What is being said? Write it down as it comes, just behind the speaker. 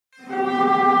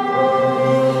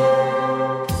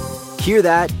Hear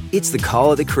that? It's the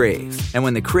call of the Crave. And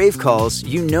when the Crave calls,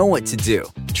 you know what to do.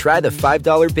 Try the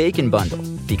 $5 Bacon Bundle,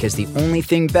 because the only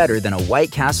thing better than a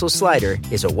White Castle slider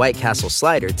is a White Castle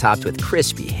slider topped with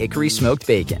crispy hickory smoked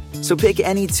bacon. So pick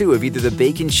any two of either the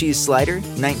Bacon Cheese Slider,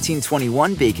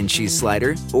 1921 Bacon Cheese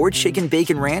Slider, or Chicken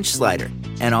Bacon Ranch Slider.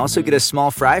 And also get a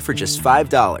small fry for just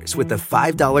 $5 with the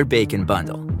 $5 Bacon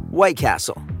Bundle. White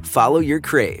Castle. Follow your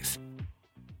crave.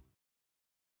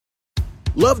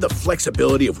 Love the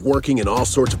flexibility of working in all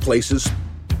sorts of places?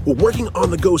 Well, working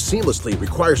on the go seamlessly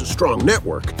requires a strong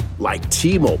network like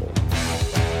T-Mobile.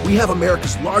 We have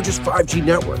America's largest 5G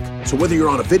network, so whether you're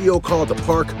on a video call at the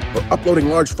park or uploading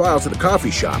large files at the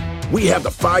coffee shop, we have the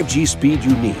 5G speed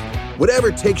you need.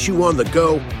 Whatever takes you on the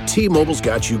go, T-Mobile's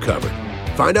got you covered.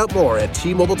 Find out more at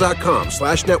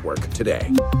T-Mobile.com/network today.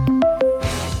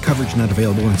 Coverage not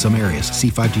available in some areas. See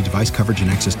 5G device coverage and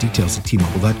access details at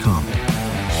T-Mobile.com.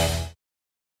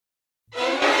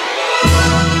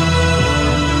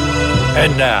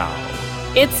 And now,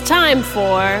 it's time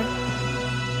for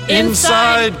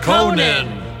Inside Conan,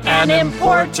 an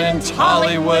important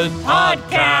Hollywood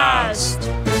podcast.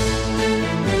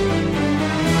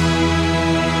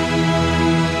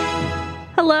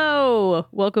 Hello,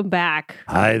 welcome back.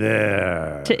 Hi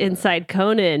there. To Inside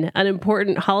Conan, an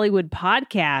important Hollywood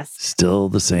podcast. Still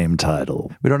the same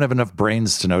title. We don't have enough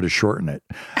brains to know to shorten it.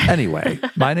 Anyway,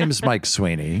 my name is Mike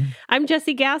Sweeney. I'm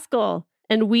Jesse Gaskell.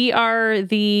 And we are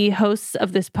the hosts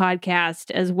of this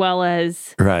podcast, as well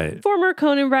as former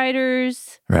Conan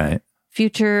writers,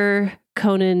 future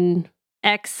Conan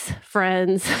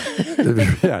ex-friends.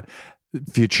 Yeah.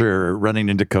 Future running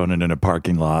into Conan in a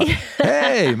parking lot.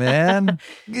 Hey, man.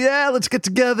 Yeah, let's get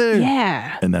together.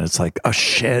 Yeah. And then it's like, oh,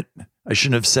 shit. I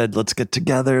shouldn't have said, let's get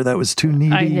together. That was too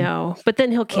needy. I know. But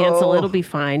then he'll cancel. It'll be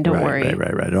fine. Don't worry.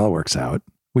 Right. It all works out.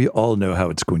 We all know how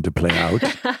it's going to play out.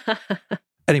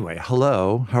 Anyway,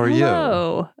 hello. How are you?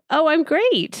 Oh, I'm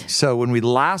great. So when we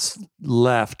last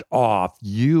left off,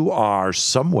 you are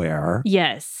somewhere.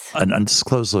 Yes. An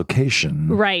undisclosed location.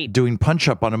 Right. Doing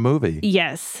punch-up on a movie.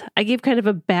 Yes. I gave kind of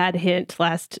a bad hint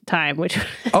last time, which...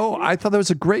 Oh, I thought that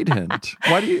was a great hint.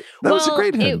 Why do you... That was a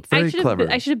great hint. Very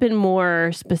clever. I should have been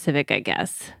more specific, I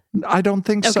guess. I don't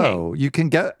think so. You can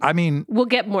get... I mean... We'll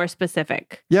get more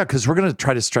specific. Yeah, because we're going to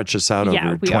try to stretch this out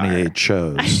over 28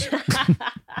 shows.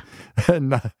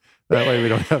 And that way we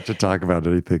don't have to talk about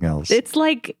anything else. It's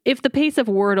like if the pace of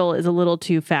Wordle is a little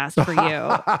too fast for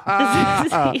you.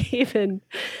 This is even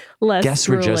less Guess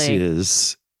where Jesse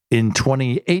is in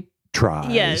 28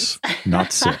 tries. Yes.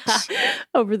 Not 6.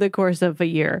 Over the course of a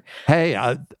year. Hey,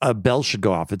 a bell should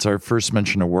go off. It's our first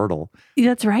mention of Wordle.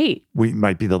 That's right. We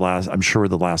might be the last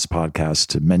podcast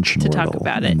to mention Wordle. Talk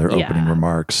about it. In their opening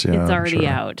remarks. Yeah, it's already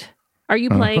out. Are you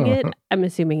playing it? I'm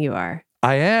assuming you are.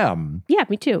 I am. Yeah,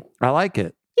 me too. I like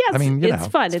it. Yeah, I mean, it's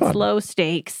fun. It's low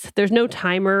stakes. There's no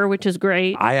timer, which is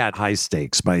great. I had high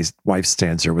stakes. My wife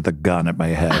stands there with a gun at my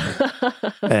head.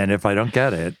 And if I don't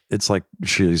get it, it's like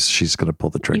she's going to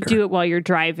pull the trigger. You do it while you're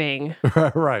driving.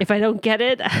 Right. If I don't get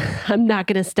it, I'm not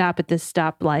going to stop at this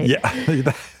stoplight.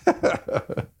 Yeah.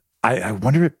 I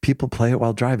wonder if people play it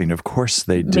while driving. Of course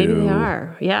they do. Maybe they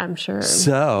are. Yeah, I'm sure.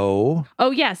 So.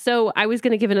 Oh, yeah. So I was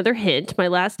going to give another hint. My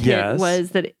last hint was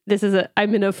that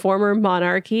I'm in a former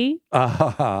monarchy.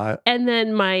 And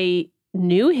then my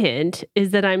new hint is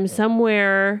that I'm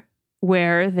somewhere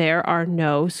where there are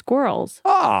no squirrels.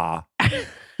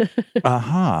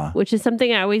 Which is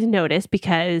something I always notice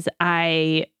because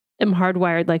I am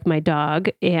hardwired like my dog,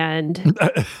 and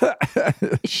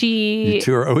you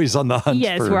two are always on the hunt.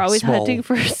 Yes, we're always hunting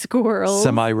for squirrels,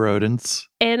 semi-rodents.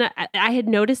 And I had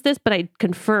noticed this, but I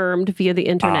confirmed via the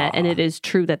internet, and it is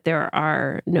true that there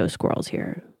are no squirrels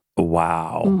here.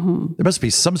 Wow, there must be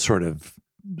some sort of.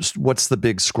 What's the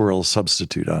big squirrel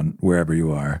substitute on wherever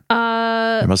you are?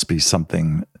 There must be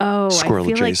something squirrel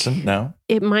adjacent. Like no,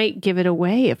 it might give it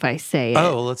away if I say it.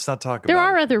 Oh, let's not talk about it. There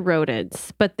are other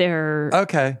rodents, but they're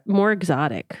more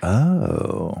exotic.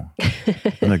 Oh,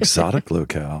 an exotic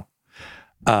locale.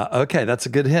 Okay, that's a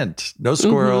good hint. No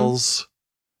squirrels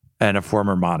and a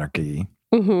former monarchy.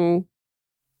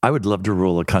 I would love to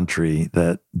rule a country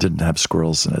that didn't have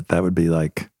squirrels in it. That would be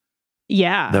like...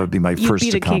 Yeah. That would be my first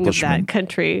You'd be the accomplishment. king of that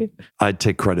country. I'd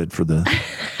take credit for the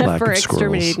lack for of squirrels.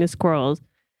 exterminating the squirrels.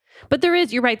 But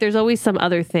you're right, there's always some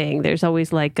other thing. There's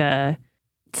always like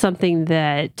something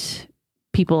that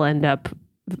people end up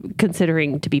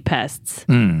considering to be pests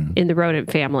in the rodent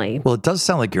family. Well, it does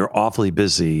sound like you're awfully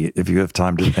busy if you have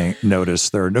time to notice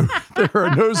there are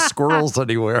no squirrels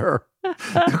anywhere.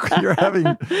 You're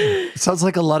having, sounds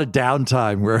like a lot of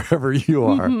downtime wherever you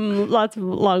are. Lots of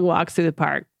long walks through the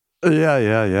park.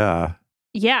 Yeah.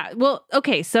 Yeah. Well,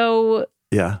 okay. So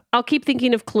I'll keep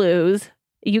thinking of clues.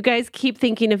 You guys keep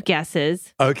thinking of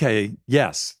guesses. Okay.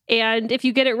 Yes. And if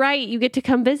you get it right, you get to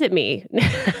come visit me.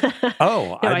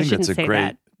 Oh, no, I think that's a great...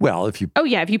 That. Well, if you... Oh,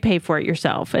 yeah, if you pay for it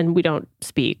yourself and we don't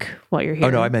speak while you're here. Oh,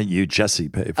 no, I meant you, Jesse,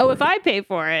 pay for it. Oh, if I pay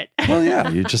for it. Well, yeah,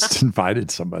 you just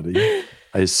invited somebody.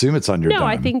 I assume it's on your dime. No,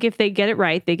 I think if they get it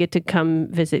right, they get to come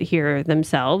visit here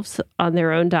themselves on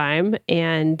their own dime.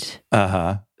 And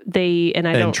they... And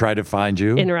I don't... try to find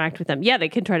you? Interact with them. Yeah, they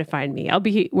can try to find me. I'll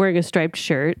be wearing a striped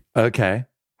shirt. Okay.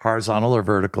 Horizontal or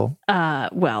vertical?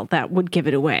 Well, that would give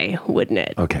it away, wouldn't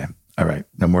it? Okay. All right.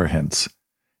 No more hints.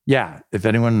 Yeah. If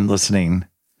anyone listening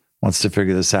wants to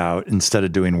figure this out, instead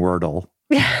of doing Wordle,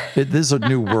 this is a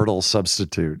new Wordle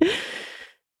substitute.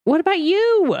 What about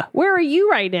you? Where are you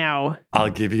right now?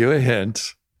 I'll give you a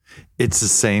hint. It's the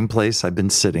same place I've been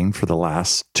sitting for the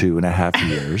last 2.5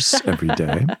 years every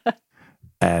day.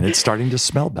 And it's starting to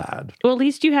smell bad. Well, at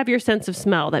least you have your sense of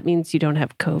smell. That means you don't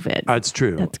have COVID. That's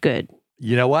true. That's good.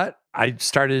 You know what? I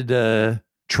started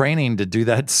training to do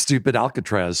that stupid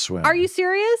Alcatraz swim. Are you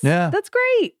serious? Yeah. That's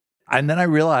great. And then I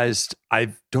realized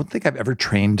I don't think I've ever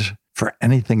trained for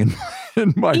anything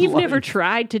in my life. You've never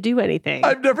tried to do anything.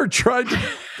 I've never tried to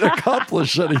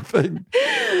accomplish anything.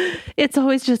 It's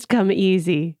always just come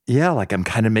easy. Yeah, like I'm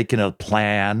kind of making a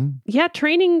plan. Yeah,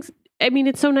 training's, I mean,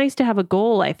 it's so nice to have a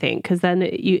goal, I think, because then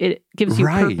it gives you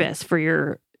purpose for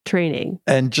your training.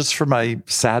 And just for my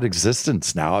sad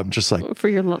existence now, I'm just like... For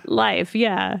your life,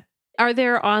 yeah. Are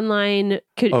there online...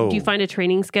 Do you find a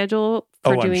training schedule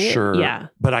for doing it? I'm sure. Yeah.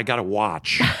 But I got to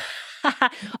watch.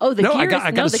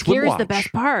 The gear is watch. The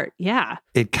best part. Yeah.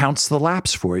 It counts the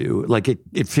laps for you. Like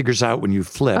it figures out when you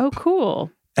flip. Oh,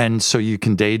 cool. And so you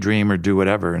can daydream or do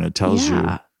whatever, and it tells you.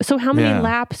 So how many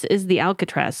laps is the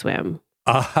Alcatraz swim?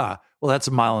 Well, that's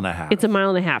 1.5 miles. It's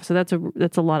 1.5 miles. So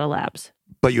that's a lot of laps.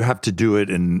 But you have to do it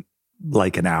in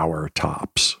like an hour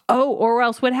tops. Oh, or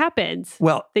else what happens?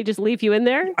 Well, they just leave you in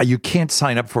there? You can't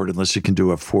sign up for it unless you can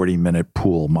do a 40-minute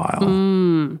pool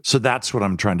mile. So that's what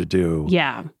I'm trying to do.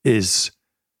 Yeah. Is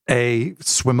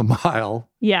swim a mile.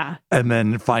 Yeah. And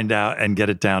then find out and get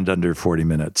it down to under 40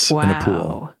 minutes in a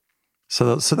pool.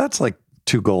 So that's like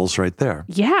 2 goals right there.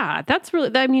 Yeah. That's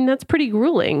pretty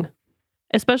grueling.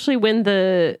 Especially when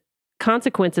the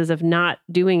consequences of not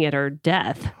doing it are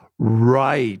death.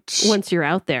 Right. Once you're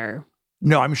out there.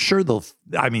 No, I'm sure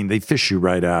they fish you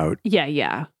right out.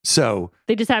 Yeah. So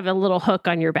they just have a little hook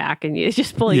on your back and you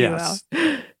just pull you out.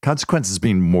 Consequences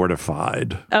being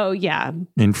mortified. Oh, yeah.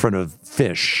 In front of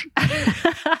fish.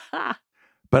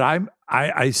 But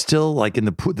I still like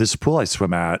in this pool I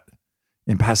swim at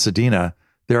in Pasadena,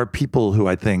 there are people who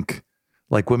I think,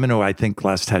 like women who I think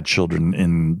last had children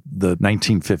in the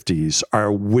 1950s,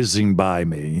 are whizzing by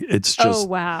me. It's just, oh,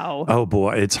 wow. Oh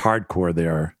boy, it's hardcore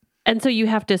there. And so you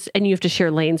have to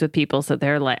share lanes with people. So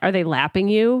they're like, are they lapping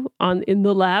you in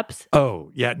the laps?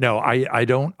 Oh yeah, no, I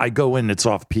don't. I go in, it's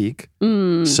off peak.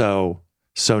 So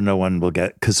no one will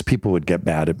because people would get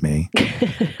mad at me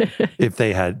if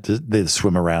they had to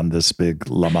swim around this big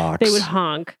Lamox. They would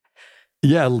honk.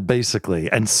 Yeah,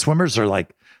 basically. And swimmers are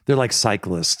they're like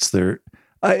cyclists.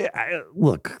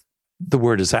 Look, the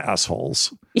word is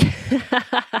assholes.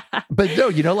 But no,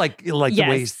 like the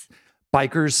way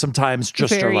bikers sometimes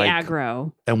just very are like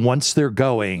aggro. And once they're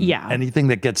going, anything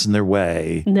that gets in their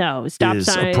way stop is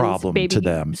signs, a problem baby to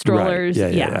them. Strollers.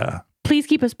 Right. Yeah. Please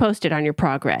keep us posted on your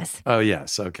progress. Oh,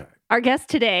 yes. Okay. Our guest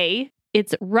today,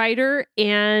 it's writer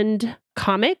and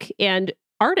comic and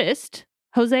artist,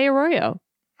 José Arroyo.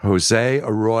 José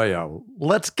Arroyo.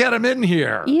 Let's get him in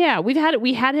here. Yeah, we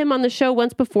had him on the show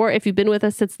once before. If you've been with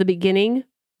us since the beginning,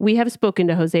 we have spoken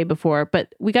to José before,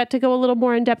 but we got to go a little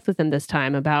more in depth with him this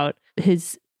time about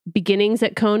his beginnings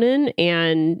at Conan,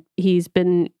 and he's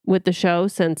been with the show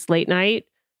since late night,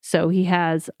 so he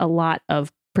has a lot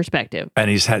of perspective. And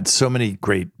he's had so many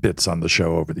great bits on the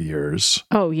show over the years.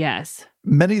 Oh, yes.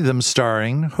 Many of them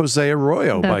starring José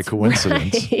Arroyo by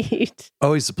coincidence. Right.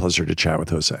 Always a pleasure to chat with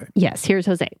José. Yes, here's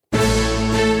José.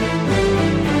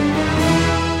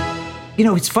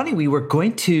 It's funny. We were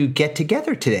going to get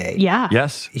together today. Yeah.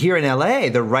 Yes. Here in LA,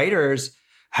 the writers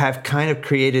have kind of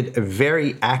created a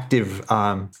very active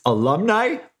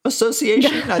alumni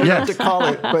association. I don't know what to call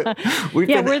it, but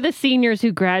we're the seniors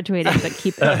who graduated but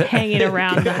keep hanging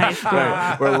around the high school.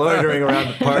 Right. We're loitering around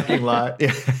the parking lot.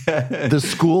 The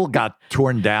school got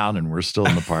torn down and we're still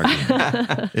in the parking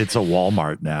lot. It's a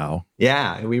Walmart now.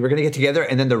 Yeah, we were going to get together,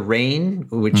 and then the rain,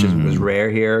 which was rare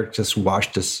here, just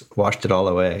washed it all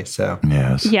away. So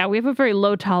yes, yeah, we have a very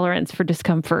low tolerance for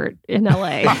discomfort in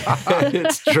LA.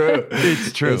 It's true.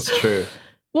 It's true. It's true.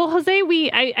 Well, José,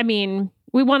 I mean,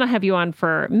 we want to have you on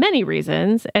for many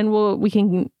reasons, and we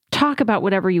can talk about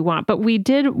whatever you want. But we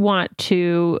did want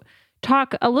to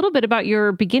talk a little bit about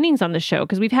your beginnings on the show,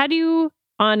 because we've had you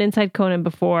on Inside Conan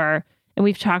before, and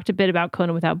we've talked a bit about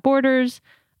Conan Without Borders.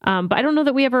 But I don't know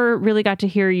that we ever really got to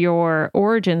hear your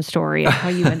origin story of how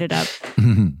you ended up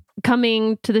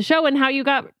coming to the show and how you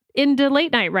got into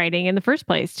late night writing in the first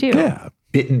place, too. Yeah.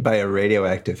 Bitten by a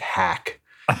radioactive hack.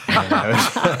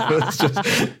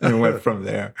 And went from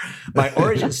there. My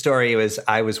origin story was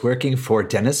I was working for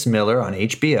Dennis Miller on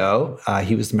HBO.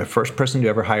 He was the first person to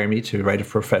ever hire me to write a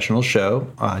professional show,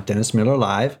 Dennis Miller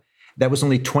Live. That was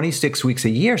only 26 weeks a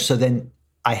year. So then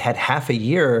I had half a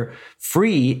year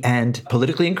free, and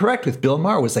Politically Incorrect with Bill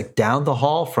Maher was like down the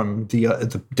hall from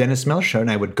the Dennis Miller show. And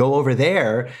I would go over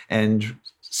there and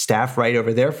staff write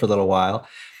over there for a little while.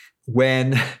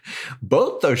 When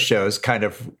both those shows kind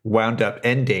of wound up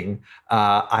ending,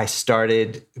 I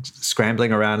started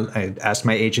scrambling around. I asked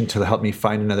my agent to help me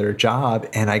find another job,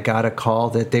 and I got a call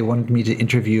that they wanted me to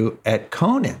interview at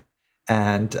Conan.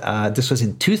 And this was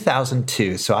in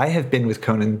 2002. So I have been with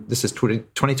Conan, this is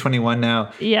 2021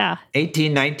 now. Yeah.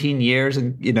 18, 19 years.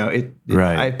 And,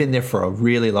 right. I've been there for a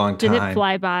really long time. Did it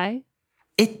fly by?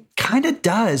 It kind of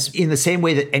does, in the same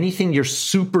way that anything you're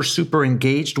super, super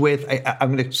engaged with,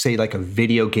 I'm going to say like a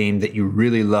video game that you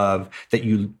really love, that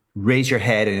you raise your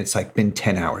head and it's like been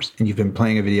 10 hours and you've been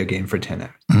playing a video game for 10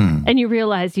 hours. And you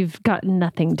realize you've gotten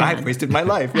nothing done. I've wasted my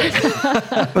life.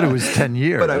 Yes. But it was 10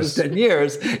 years. But I was 10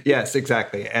 years. Yes,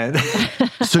 exactly. And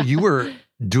so you were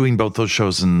doing both those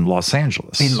shows in Los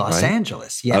Angeles. In Los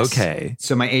Angeles, yes. Okay.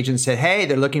 So my agent said, hey,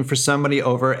 they're looking for somebody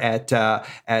over at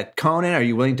Conan. Are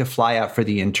you willing to fly out for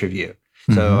the interview?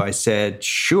 So I said,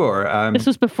 sure. This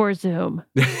was before Zoom.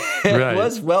 It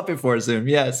was well before Zoom,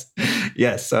 yes.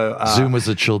 Yes. So Zoom was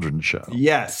a children's show.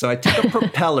 Yes. So I took a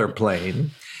propeller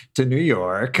plane to New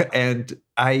York, and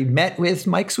I met with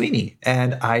Mike Sweeney.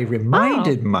 And I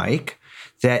reminded Mike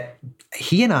that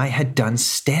he and I had done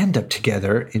stand-up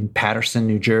together in Paterson,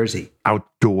 New Jersey.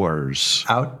 Outdoors.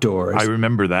 I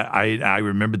remember that. I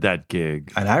remembered that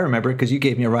gig. And I remember it because you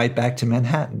gave me a ride back to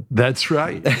Manhattan. That's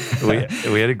right.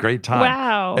 we had a great time.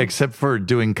 Wow. Except for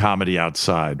doing comedy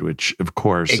outside, which, of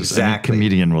course, exactly. as any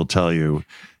comedian will tell you,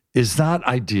 is not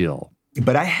ideal.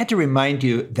 But I had to remind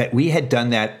you that we had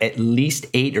done that at least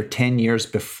 8 or 10 years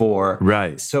before.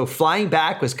 Right. So flying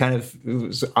back was it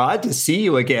was odd to see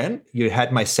you again. You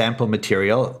had my sample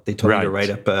material. They told me to write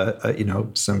up,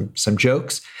 some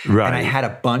jokes. Right. And I had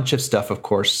a bunch of stuff, of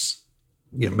course,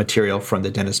 material from the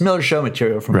Dennis Miller show,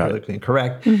 material from Politically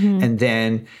Incorrect. Mm-hmm. And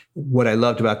then what I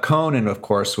loved about Conan, of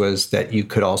course, was that you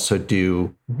could also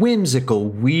do whimsical,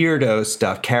 weirdo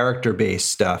stuff, character-based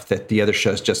stuff that the other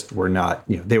shows just were not,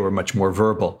 they were much more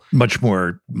verbal. Much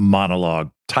more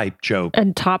monologue type joke.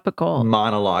 And topical.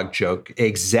 Monologue joke.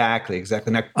 Exactly.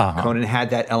 Now, Conan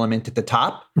had that element at the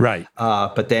top. Right.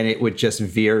 But then it would just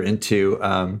veer into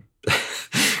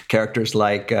characters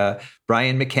like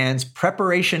Brian McCann's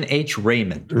Preparation H.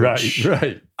 Raymond. Right.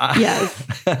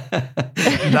 Yes.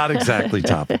 Not exactly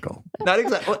topical. Not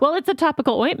exactly. Well, it's a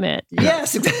topical ointment.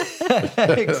 Yes,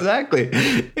 exactly.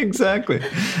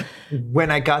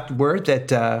 When I got word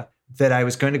that I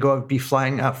was going to be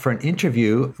flying out for an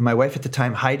interview, my wife at the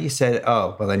time, Heidi, said,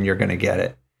 "Oh, well, then you're going to get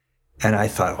it." And I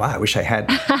thought, wow, I wish I had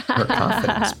her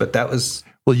confidence. But that was...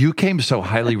 Well, you came so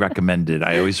highly recommended.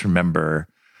 I always remember,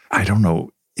 I don't know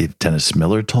if Dennis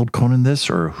Miller told Conan this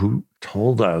or who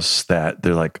told us that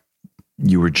they're like,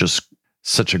 you were just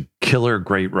such a killer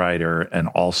great writer. And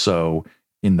also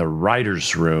in the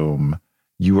writer's room,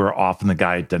 you were often the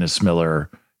guy, Dennis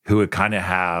Miller, who would kind of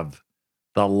have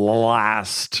the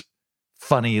last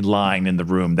funny line in the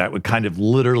room that would kind of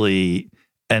literally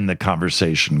end the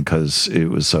conversation because it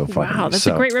was so funny. Wow, that's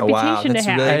a great reputation to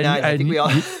have. Really nice. I think we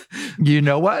all... You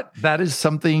know what? That is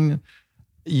something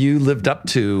you lived up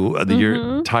to your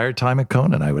entire time at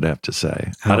Conan, I would have to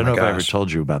say. I don't know if I ever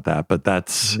told you about that, but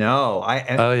that's... No.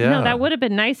 Oh, yeah. No, that would have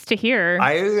been nice to hear.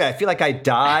 I feel like I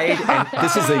died, and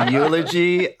this is a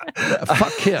eulogy.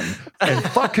 Fuck him. And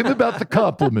fuck him about the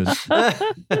compliments. Well,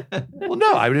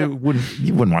 no, you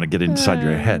wouldn't want to get inside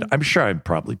your head. I'm sure I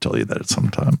probably told you that at some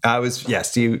time.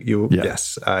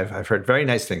 Yes. I've heard very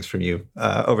nice things from you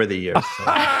over the years.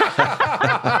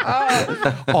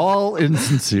 All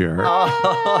insincere.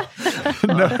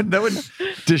 No one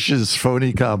dishes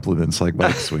phony compliments like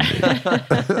Mike Sweeney.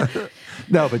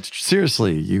 No, but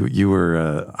seriously, you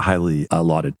were highly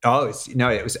lauded. Oh,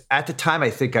 it was at the time. I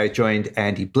think I joined.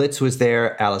 Andy Blitz was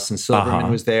there. Allison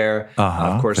Silverman was there.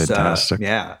 Of course, fantastic.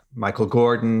 Michael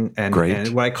Gordon and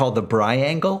what I call the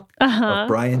Bri-angle of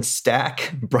Brian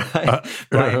Stack, Brian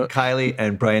Kiley,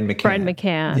 and Brian McCann. Brian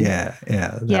McCann. Yeah.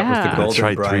 That was the golden That's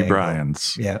right, Bri-angle. 3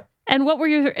 Brians. Yeah. And what were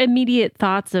your immediate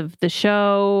thoughts of the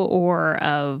show or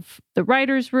of the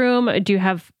writer's room? Do you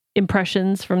have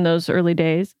impressions from those early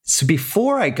days? So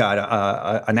before I got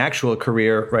an actual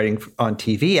career writing on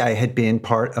TV, I had been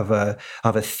part of a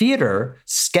theater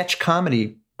sketch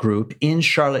comedy group in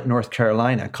Charlotte, North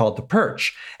Carolina called The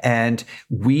Perch. And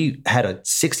we had a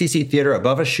 60-seat theater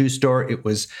above a shoe store. It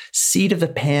was seat of the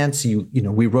pants. We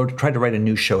tried to write a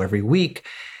new show every week.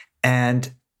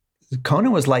 And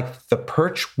Conan was like The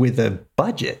Perch with a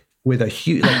budget, with a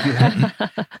huge, like you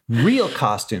had real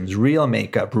costumes, real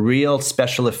makeup, real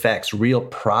special effects, real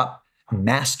prop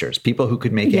masters, people who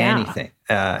could make anything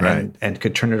and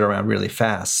could turn it around really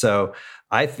fast. So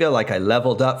I feel like I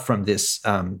leveled up from this.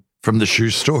 From the shoe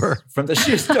store? From the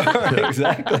shoe store,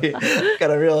 exactly.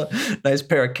 Got a real nice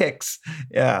pair of kicks.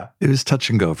 Yeah. It was touch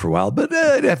and go for a while, but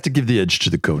I'd have to give the edge to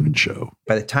the Conan show.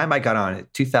 By the time I got on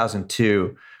it,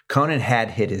 2002, Conan had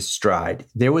hit his stride.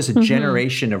 There was a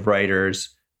generation of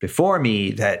writers before me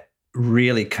that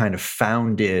really kind of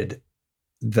founded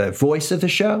the voice of the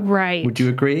show. Right. Would you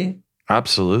agree?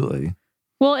 Absolutely.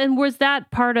 Well, and was that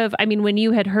part of, when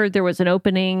you had heard there was an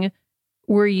opening,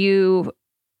 were you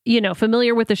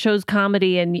familiar with the show's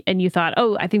comedy and you thought,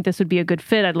 oh, I think this would be a good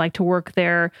fit. I'd like to work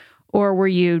there. Or were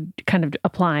you kind of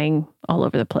applying all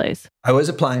over the place? I was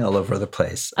applying all over the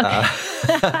place.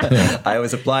 Okay. I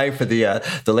was applying for the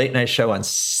late night show on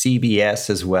CBS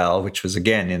as well, which was,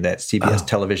 again, in that CBS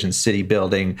Television City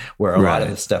building where a lot of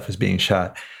the stuff was being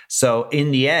shot. So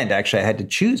in the end, actually, I had to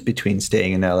choose between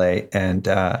staying in LA and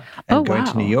going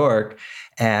to New York.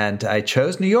 And I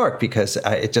chose New York because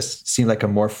it just seemed like a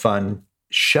more fun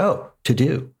show to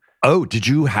do. Oh, did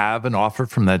you have an offer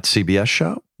from that CBS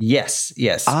show? Yes.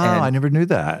 I never knew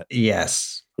that.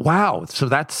 Yes. Wow. So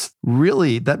that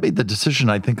made the decision,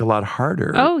 I think, a lot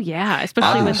harder. Oh, yeah.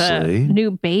 Especially with a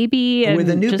new baby and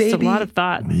a lot of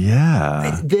thought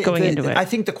going into it. I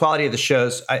think the quality of the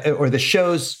shows or the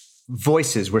show's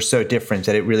voices were so different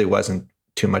that it really wasn't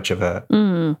too much of a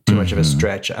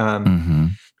stretch.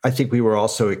 I think we were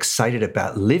also excited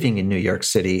about living in New York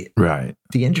City. Right.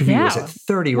 The interview was at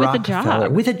 30 Rockefeller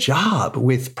with a job,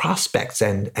 with prospects.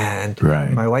 And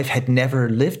my wife had never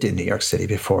lived in New York City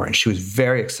before, and she was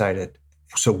very excited.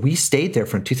 So we stayed there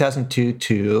from 2002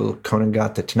 till Conan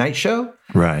got the Tonight Show.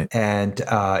 Right. And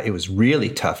it was really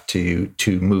tough to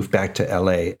move back to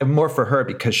LA. And more for her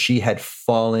because she had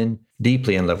fallen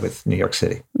deeply in love with New York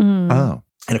City. Oh.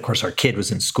 And of course, our kid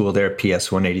was in school there,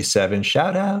 PS 187,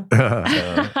 shout out.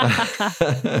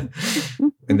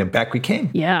 And then back we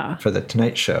came for the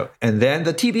Tonight Show. And then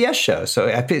the TBS show. So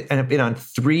I've been on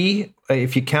 3,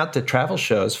 if you count the travel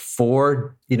shows,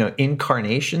 4,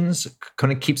 incarnations.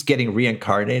 Conan keeps getting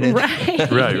reincarnated.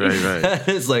 Right. Right.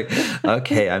 It's like,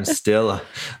 okay, I'm still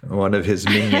one of his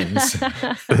minions.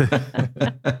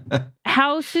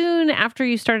 How soon after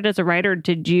you started as a writer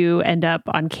did you end up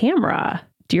on camera?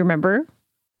 Do you remember?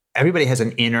 Everybody has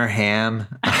an inner ham.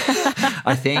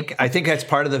 I think that's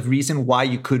part of the reason why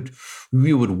you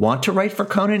would want to write for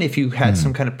Conan if you had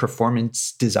some kind of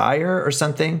performance desire or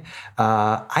something.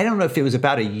 I don't know if it was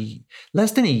about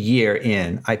less than a year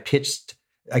in, I pitched,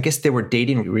 I guess there were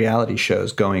dating reality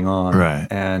shows going on. Right.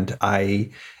 And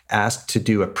I asked to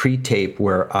do a pre-tape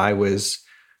where I was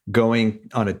going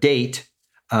on a date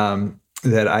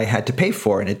that I had to pay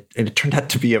for. And it turned out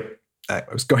to be I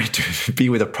was going to be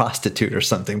with a prostitute or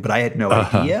something, but I had no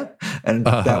idea, and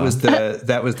that was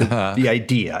the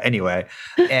idea anyway.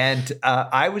 And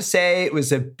I would say it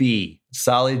was a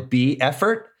solid B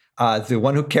effort. The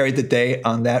one who carried the day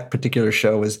on that particular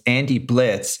show was Andy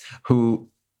Blitz, who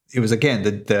it was again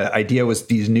the idea was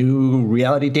these new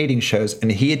reality dating shows, and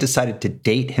he had decided to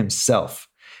date himself.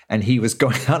 And he was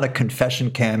going on a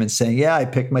confession cam and saying, I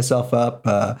picked myself up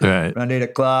around 8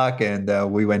 o'clock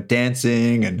and we went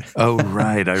dancing. And oh,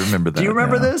 right. I remember that. Do you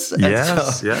remember this?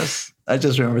 Yes, yes. I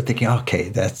just remember thinking, okay,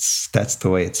 that's the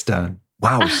way it's done.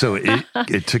 Wow. So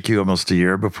it took you almost a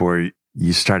year before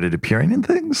you started appearing in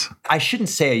things? I shouldn't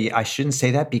say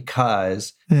that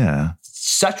because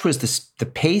such was the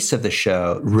pace of the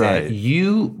show that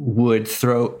you would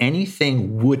throw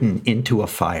anything wooden into a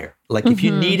fire. Like if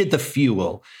you needed the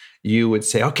fuel, you would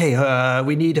say, okay,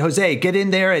 we need Jose, get in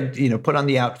there and, put on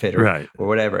the outfit or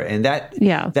whatever. And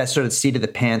that sort of seat of the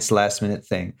pants last minute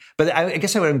thing. But I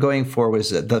guess what I'm going for was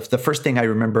the first thing I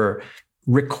remember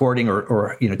recording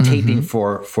or taping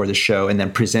for the show and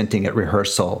then presenting at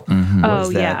rehearsal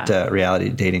was that reality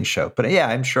dating show. But yeah,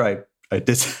 I'm sure I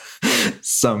did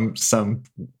some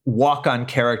walk-on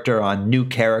character on new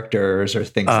characters or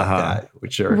things like that,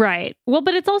 which are right. Well,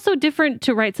 but it's also different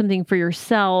to write something for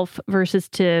yourself versus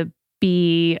to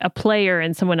be a player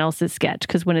in someone else's sketch.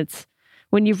 Because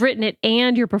when you've written it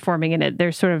and you're performing in it,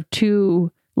 there's sort of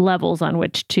two levels on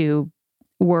which to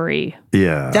worry.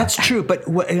 Yeah, that's true. But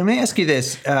let me ask you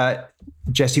this,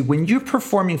 Jesse, when you're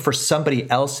performing for somebody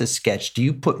else's sketch, do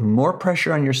you put more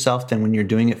pressure on yourself than when you're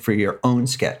doing it for your own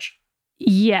sketch?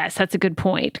 Yes, that's a good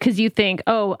point. Because you think,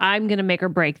 oh, I'm going to make or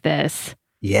break this.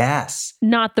 Yes.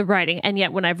 Not the writing. And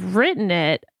yet when I've written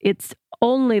it, it's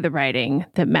only the writing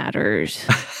that matters.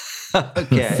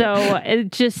 Okay. So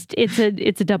it's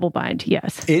a double bind.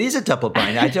 Yes. It is a double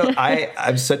bind.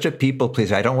 I'm such a people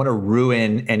pleaser. I don't want to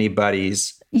ruin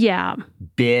anybody's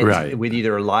bit with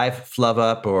either a live flub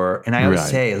up and I always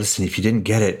say, listen, if you didn't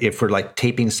get it, if we're like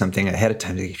taping something ahead of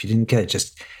time, if you didn't get it,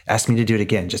 just ask me to do it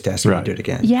again. Just ask me to do it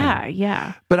again. Yeah.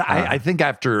 Yeah. But I think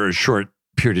after a short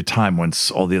period of time,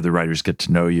 once all the other writers get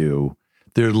to know you,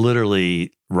 they're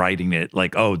literally writing it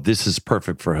like, oh, this is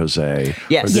perfect for Jose.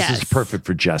 Yes. Or this is perfect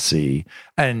for Jesse.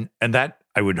 And that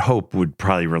I would hope would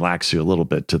probably relax you a little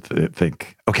bit to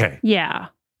think, okay. Yeah.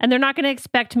 And they're not going to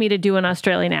expect me to do an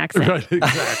Australian accent.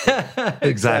 Right,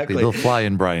 exactly. They'll fly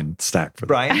in Brian Stack for that.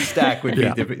 Brian Stack would be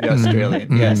the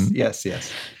Australian.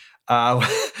 Yes.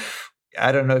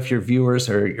 I don't know if your viewers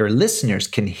or your listeners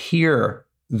can hear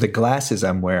the glasses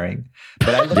I'm wearing,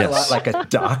 but I look a lot like a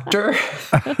doctor.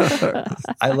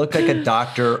 I look like a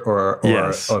doctor or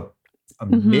a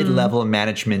mid-level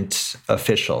management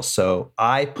official. So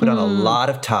I put on a lot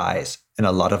of ties and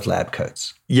a lot of lab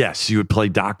coats. Yes, you would play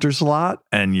doctors a lot,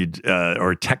 and you'd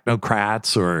or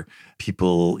technocrats or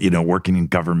people working in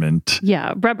government.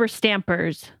 Yeah, rubber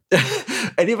stampers.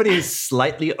 Anybody who's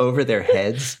slightly over their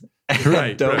heads.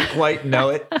 Don't quite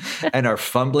know it and are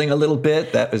fumbling a little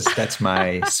bit. That's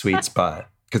my sweet spot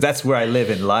because that's where I live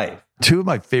in life. Two of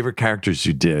my favorite characters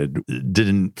you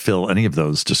didn't fill any of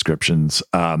those descriptions.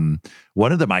 One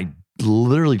of them I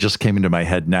literally just came into my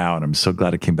head now, and I'm so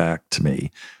glad it came back to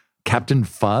me. Captain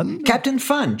Fun? Captain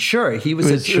Fun, sure. He was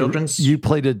a children's... You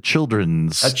played a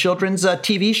children's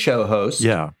TV show host.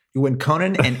 Yeah. When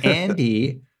Conan and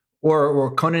Andy...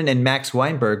 Or Conan and Max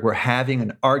Weinberg were having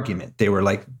an argument. They were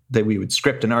like, we would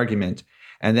script an argument.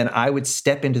 And then I would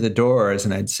step into the doors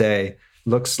and I'd say,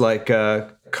 looks like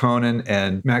Conan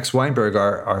and Max Weinberg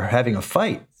are having a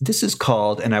fight. This is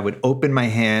called, and I would open my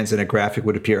hands and a graphic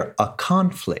would appear, a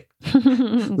conflict.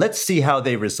 Let's see how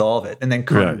they resolve it. And then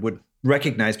Conan would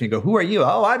recognize me and go, who are you?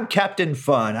 Oh, I'm Captain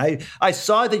Fun. I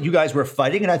saw that you guys were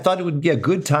fighting and I thought it would be a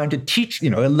good time to teach,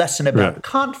 a lesson about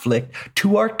conflict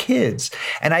to our kids.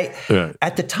 And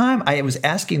at the time I was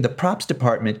asking the props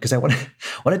department because I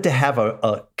wanted to have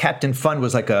a Captain Fun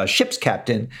was like a ship's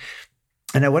captain.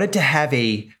 And I wanted to have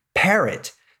a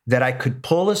parrot that I could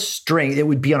pull a string. It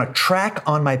would be on a track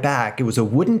on my back. It was a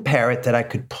wooden parrot that I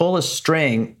could pull a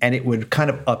string and it would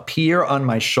kind of appear on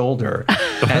my shoulder.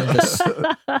 And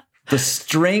the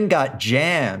string got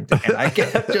jammed and I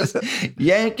kept just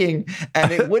yanking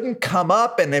and it wouldn't come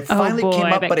up and it finally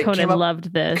came up, but it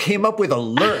came up with a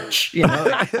lurch,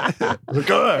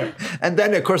 And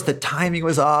then of course the timing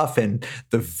was off and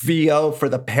the VO for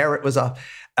the parrot was off.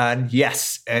 And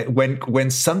yes, when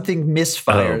something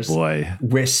misfires,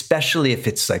 especially if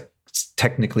it's like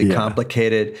technically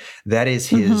complicated, that is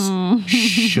his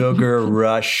sugar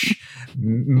rush,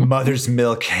 mother's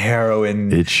milk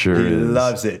heroin. It sure is. He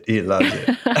loves it.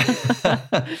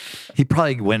 He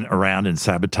probably went around and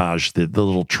sabotaged the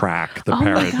little track the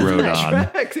parrot rode on.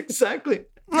 Track, exactly.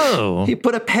 Oh. He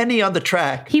put a penny on the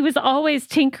track. He was always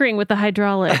tinkering with the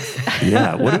hydraulics.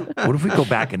 Yeah. What if we go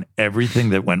back and everything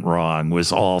that went wrong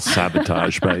was all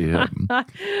sabotaged by him?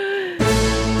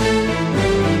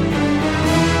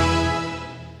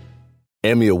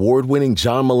 Emmy award-winning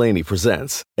John Mulaney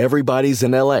presents Everybody's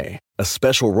in L.A., a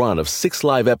special run of 6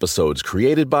 live episodes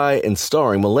created by and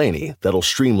starring Mulaney that'll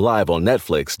stream live on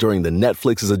Netflix during the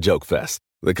Netflix is a Joke Fest.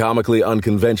 The comically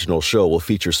unconventional show will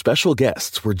feature special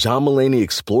guests where John Mulaney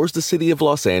explores the city of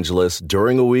Los Angeles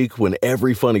during a week when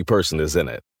every funny person is in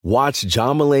it. Watch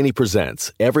John Mulaney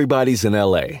Presents Everybody's in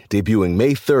L.A., debuting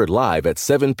May 3rd live at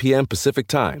 7 p.m. Pacific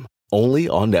Time, only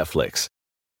on Netflix.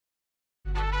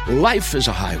 Life is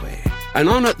a highway, and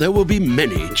on it there will be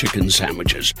many chicken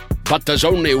sandwiches. But there's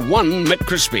only one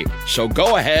McCrispy. So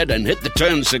go ahead and hit the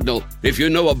turn signal if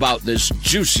you know about this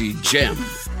juicy gem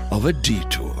of a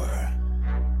detour.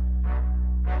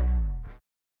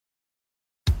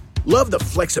 Love the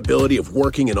flexibility of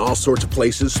working in all sorts of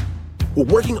places? Well,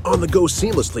 working on the go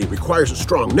seamlessly requires a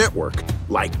strong network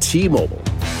like T-Mobile.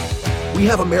 We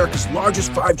have America's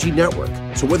largest 5G network,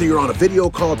 so whether you're on a video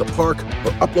call at the park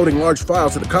or uploading large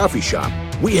files at a coffee shop,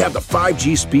 we have the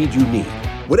 5G speed you need.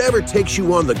 Whatever takes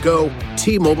you on the go,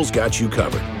 T-Mobile's got you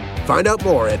covered. Find out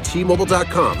more at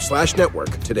T-Mobile.com/network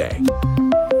today.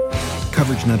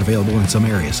 Coverage not available in some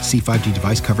areas. See 5G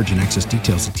device coverage and access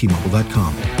details at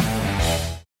T-Mobile.com.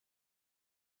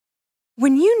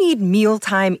 When you need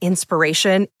mealtime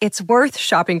inspiration, it's worth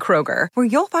shopping Kroger, where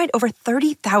you'll find over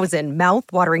 30,000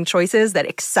 mouth-watering choices that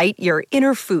excite your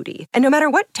inner foodie. And no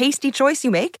matter what tasty choice you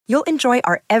make, you'll enjoy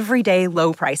our everyday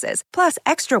low prices, plus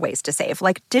extra ways to save,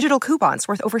 like digital coupons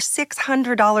worth over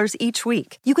 $600 each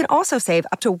week. You can also save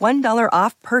up to $1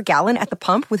 off per gallon at the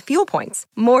pump with fuel points.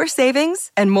 More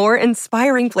savings and more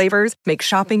inspiring flavors make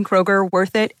shopping Kroger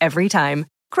worth it every time.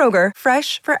 Kroger,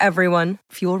 fresh for everyone.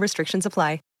 Fuel restrictions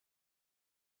apply.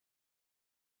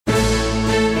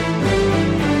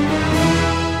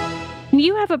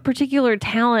 You have a particular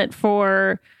talent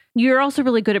you're also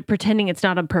really good at pretending it's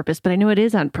not on purpose, but I know it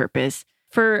is on purpose,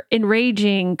 for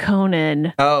enraging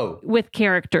Conan with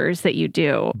characters that you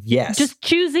do. Yes. Just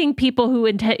choosing people who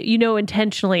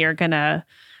intentionally are going to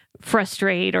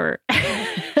frustrate or...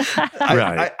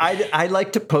 Right. I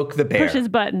like to poke the bear. Push his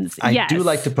buttons. I do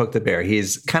like to poke the bear.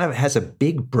 He's kind of has a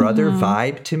big brother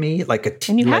vibe to me.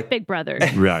 And you have big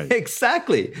brothers. Right.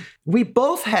 Exactly. We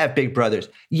both have big brothers.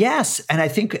 Yes. And I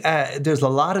think there's a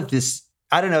lot of this.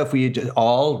 I don't know if we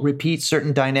all repeat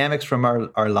certain dynamics from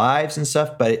our lives and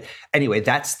stuff. But anyway,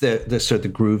 that's the sort of the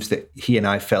grooves that he and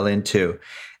I fell into.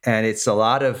 And it's a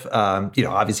lot of,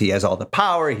 obviously he has all the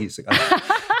power. He's...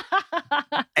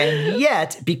 And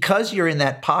yet, because you're in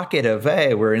that pocket of,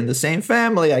 hey, we're in the same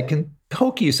family, I can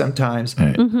poke you sometimes.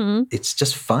 Right. Mm-hmm. It's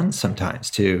just fun sometimes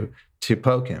to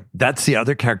poke him. That's the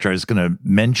other character I was going to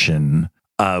mention,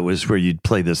 was where you'd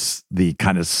play the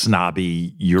kind of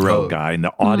snobby Euro guy in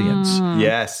the audience.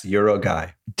 Yes, Euro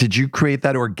guy. Did you create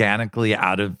that organically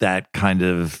out of that kind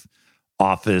of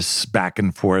office back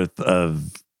and forth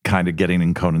of kind of getting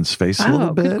in Conan's face a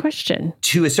little bit? Good question.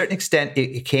 To a certain extent,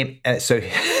 it came...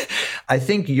 I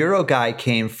think Euro guy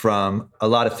came from a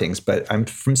lot of things, but I'm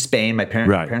from Spain. My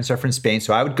parents are from Spain.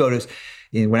 So I would go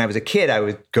when I was a kid, I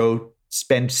would go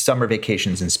spend summer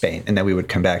vacations in Spain. And then we would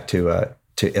come back to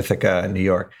Ithaca, New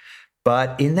York.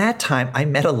 But in that time, I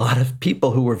met a lot of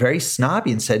people who were very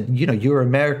snobby and said, you're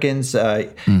Americans, you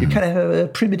kind of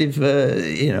have primitive,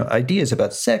 ideas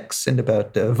about sex and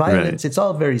about violence. Right. It's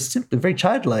all very simple, very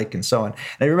childlike and so on. And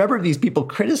I remember these people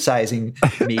criticizing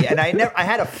me. And I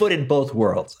had a foot in both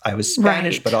worlds. I was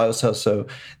Spanish, but I was also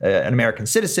an American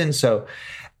citizen. So,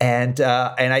 and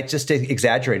I just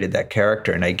exaggerated that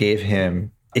character and I gave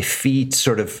him effete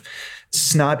sort of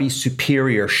snobby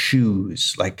superior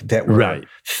shoes that were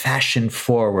fashion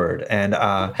forward and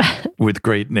with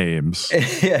great names.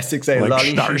 Yes, exactly. Like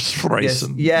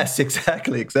Starsfreisen. Yes,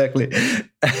 exactly.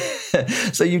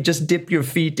 So you just dip your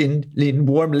feet in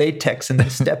warm latex and then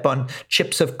step on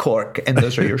chips of cork, and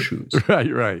those are your shoes.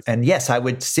 Right. And yes, I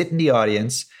would sit in the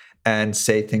audience and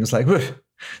say things like,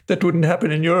 that wouldn't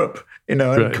happen in Europe, and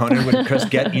Conan would just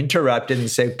get interrupted and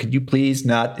say, could you please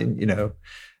not,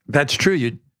 That's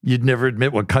true. You'd never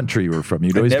admit what country you were from.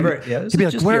 You'd always be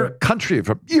like, where country are you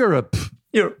from? Europe.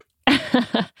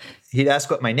 He'd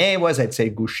ask what my name was. I'd say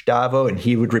Gustavo, and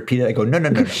he would repeat it. I go, no,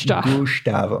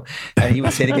 Gustavo. And he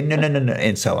would say it again, no,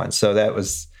 and so on. So that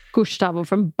was... Gustavo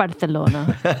from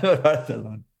Barcelona.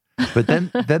 But then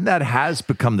that has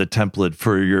become the template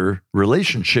for your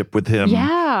relationship with him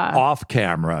off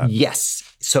camera.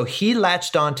 Yes. So he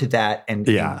latched onto that and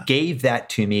gave that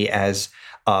to me as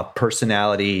a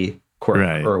personality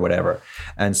quirk or whatever.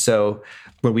 And so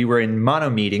when we were in mono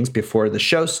meetings before the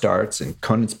show starts and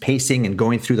Conan's pacing and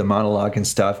going through the monologue and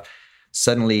stuff,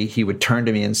 suddenly he would turn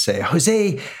to me and say,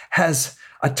 Jose has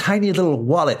a tiny little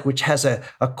wallet which has a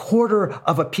quarter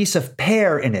of a piece of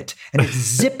pear in it, and it's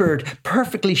zippered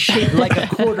perfectly shaped like a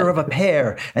quarter of a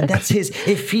pear, and that's his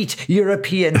effete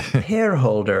European pear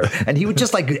holder. And he would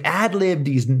just ad-lib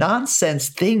these nonsense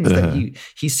things that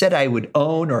he said I would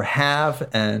own or have,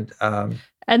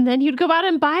 and then you'd go out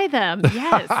and buy them.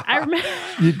 Yes, I remember.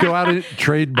 You'd go out and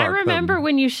trademark I remember them.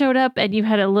 When you showed up and you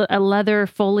had a leather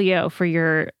folio for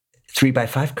your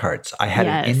 3x5 cards. I had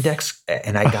an index,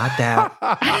 and I got that.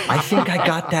 I think I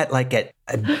got that at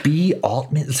a B.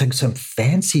 Altman. It's like some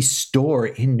fancy store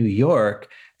in New York.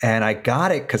 And I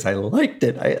got it because I liked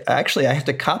it. I had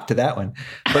to cop to that one.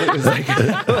 But it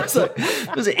was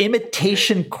it was an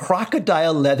imitation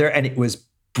crocodile leather, and it was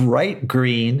bright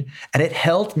green, and it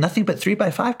held nothing but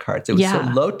 3x5 cards. It was so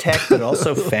low tech, but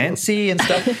also fancy and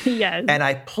stuff. Yes. And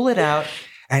I pull it out,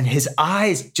 and his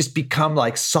eyes just become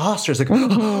like saucers. Like,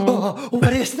 oh,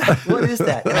 what is that? What is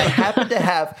that? And I happened to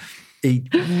have a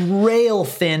rail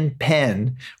thin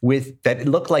pen that it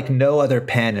looked like no other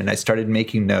pen. And I started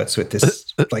making notes with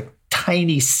this like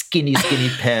tiny, skinny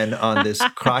pen on this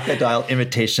crocodile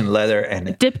imitation leather.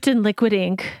 And dipped in liquid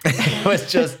ink. It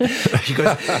was just, he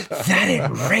goes, that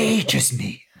enrages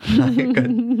me.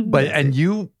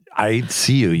 I'd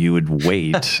see you would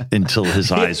wait until his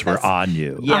eyes were on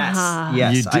you. Yes,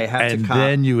 yes, I have to and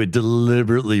then you would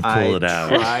deliberately pull it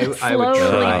out. I would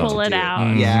slowly pull it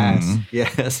out.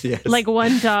 Yes. Like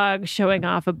one dog showing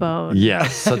off a bone.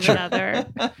 Yes, such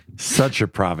a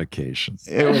provocation.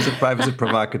 It was a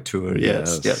provocateur.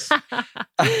 Yes.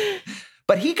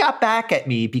 But he got back at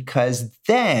me because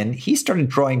then he started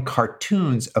drawing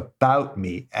cartoons about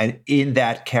me and in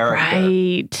that character.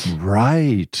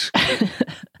 Right.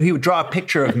 He would draw a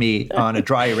picture of me on a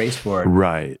dry erase board.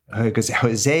 Right. Because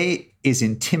Jose is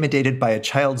intimidated by a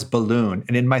child's balloon.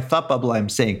 And in my thought bubble, I'm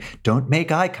saying, don't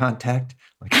make eye contact.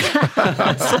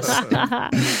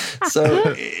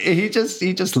 So he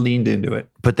just leaned into it.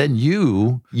 But then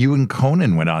you and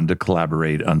Conan went on to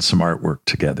collaborate on some artwork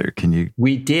together.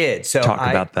 We did. So talk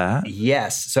about that?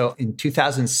 Yes. So in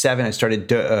 2007, I started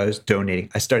donating.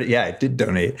 I did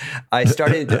donate. I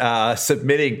started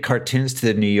submitting cartoons to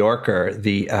the New Yorker.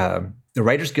 The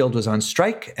Writers Guild was on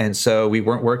strike, and so we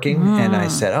weren't working. And I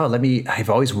said, I've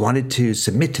always wanted to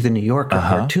submit to the New Yorker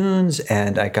cartoons.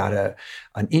 And I got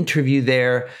an interview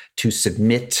there to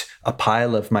submit a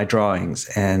pile of my drawings.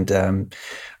 And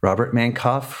Robert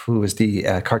Mankoff, who was the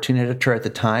cartoon editor at the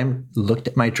time, looked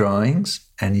at my drawings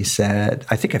and he said,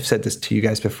 I think I've said this to you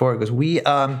guys before. He goes, we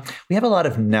have a lot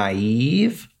of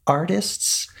naive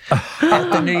artists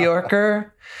at the New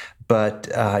Yorker. But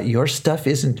your stuff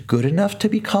isn't good enough to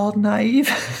be called naive.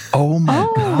 Oh my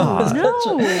God.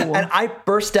 No. And I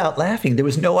burst out laughing. There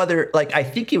was no other,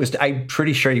 I'm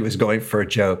pretty sure he was going for a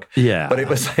joke. Yeah. But it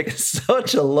was like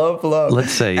such a low blow.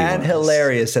 Let's say and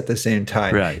hilarious at the same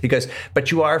time. Right. He goes,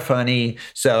 but you are funny,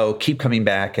 so keep coming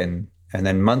back. And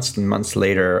then months and months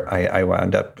later, I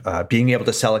wound up being able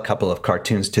to sell a couple of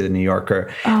cartoons to the New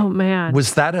Yorker. Oh, man.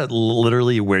 Was that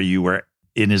literally where you were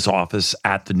in his office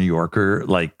at the New Yorker?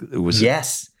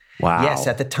 Yes. Wow. Yes.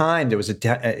 At the time, there was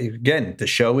again, the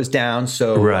show was down.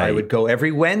 So I would go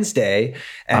every Wednesday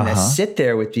and sit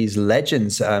there with these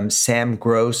legends, Sam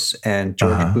Gross and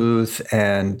George Booth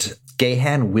and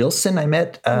Gahan Wilson I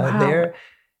met there.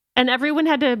 And everyone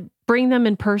had to bring them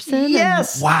in person?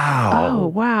 Yes. Wow. Oh,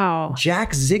 wow.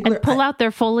 Jack Ziegler. And pull out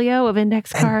their folio of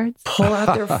index cards. Pull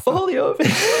out their folio of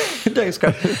index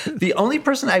cards. The only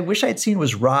person I wish I'd seen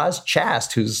was Roz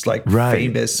Chast, who's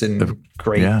famous and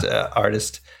great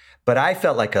artist. But I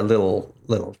felt like a little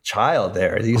child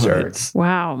there. These are...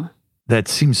 Wow. That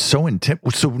seems so intense.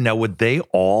 So now would they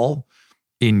all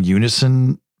in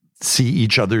unison see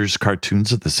each other's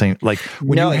cartoons at the same, like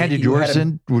when you handed yours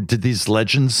in, did these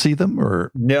legends see them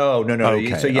or? No.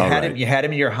 Okay, So you had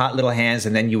him in your hot little hands,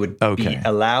 and then you would be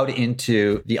allowed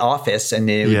into the office, and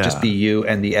then it would just be you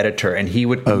and the editor, and he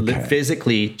would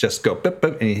physically just go boop,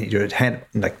 boop, and he would hand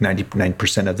like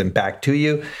 99% of them back to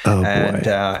you.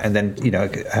 And then,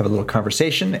 have a little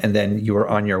conversation, and then you were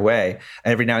on your way.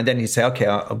 And every now and then he'd say, okay,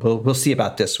 we'll see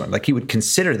about this one. Like he would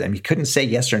consider them. He couldn't say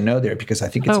yes or no there because I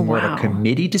think it's more of a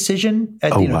committee decision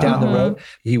down the road.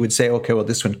 He would say, okay, well,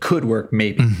 this one could work,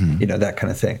 maybe, that kind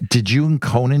of thing. Did you and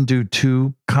Conan do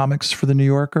 2 comics for the New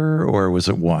Yorker, or was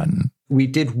it 1? We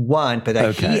did 1,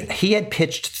 but he had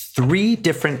pitched 3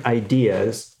 different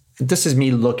ideas. This is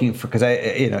me looking for, because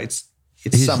it's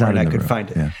summer and I could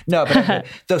find it. Yeah. No,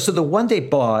 but so the one they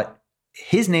bought,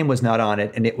 his name was not on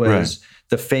it, and it was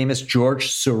the famous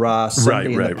George Seurat,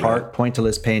 Sunday in the Park,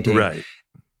 pointillist painting. Right.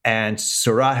 And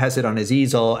Seurat has it on his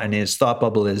easel, and his thought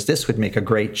bubble is, this would make a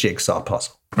great jigsaw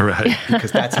puzzle. Right.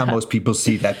 Because that's how most people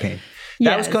see that paint.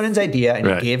 That was Conan's idea, and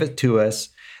he gave it to us,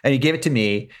 and he gave it to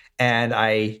me, and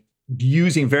I,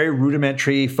 using very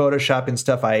rudimentary Photoshop and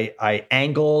stuff, I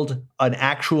angled an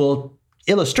actual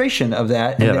illustration of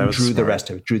that, and then drew the rest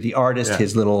of it. Drew the artist,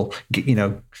 his little,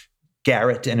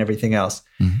 Garrett and everything else.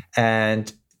 Mm-hmm.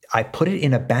 And I put it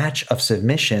in a batch of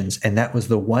submissions, and that was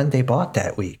the one they bought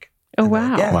that week. Oh,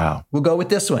 wow. Wow. We'll go with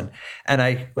this one. And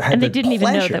I had And they didn't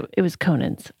even know that it was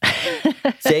Conan's.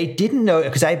 They didn't know,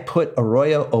 because I put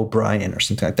Arroyo O'Brien or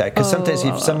something like that. Because sometimes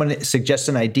if someone suggests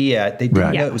an idea, they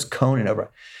didn't know it was Conan O'Brien.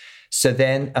 So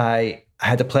then I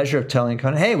had the pleasure of telling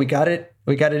Conan, hey, we got it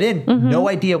in. Mm-hmm. No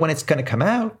idea when it's going to come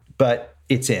out, but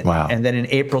it's in. Wow. And then in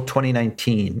April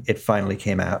 2019, it finally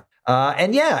came out.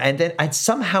 And then I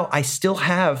still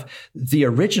have the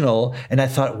original, and I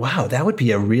thought, wow, that would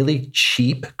be a really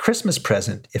cheap Christmas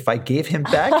present if I gave him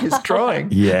back his drawing.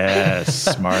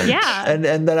 Yes, smart. Yeah, and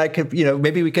then I could,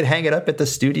 maybe we could hang it up at the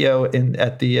studio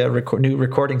at the new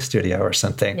recording studio or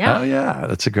something. Yeah. Oh yeah,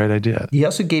 that's a great idea. He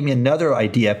also gave me another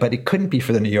idea, but it couldn't be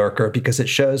for the New Yorker because it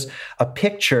shows a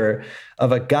picture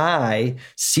of a guy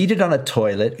seated on a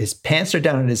toilet. His pants are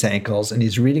down at his ankles, and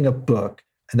he's reading a book.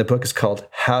 And the book is called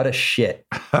How to Shit.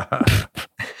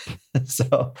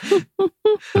 So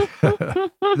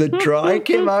the drawing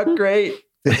came out great.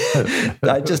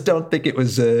 I just don't think it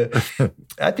was,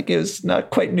 I think it was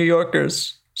not quite New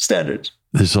Yorkers' standards.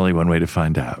 There's only one way to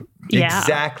find out. Yeah.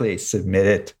 Exactly. Submit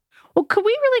it. Well, could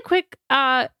we really quick,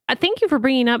 thank you for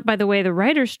bringing up, by the way, the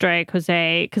writer's strike,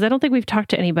 Jose, because I don't think we've talked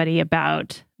to anybody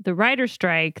about the writer's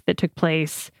strike that took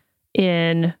place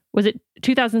in, was it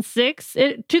 2006?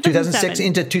 2006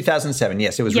 into 2007.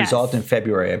 Yes, it was resolved in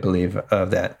February, I believe,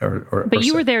 of that. But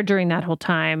you were there during that whole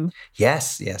time.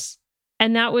 Yes.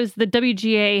 And that was the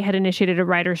WGA had initiated a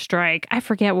writer's strike. I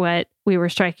forget what we were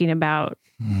striking about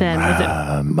then. Was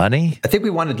it money? I think we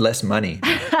wanted less money.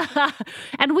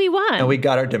 And we won. And we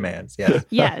got our demands. Yes.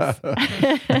 Yes.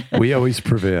 We always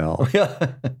prevail.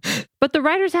 But the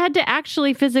writers had to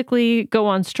actually physically go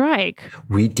on strike.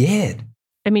 We did.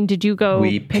 I mean, did you go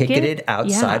We picket? picketed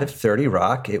outside of 30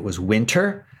 Rock. It was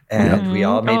winter, and we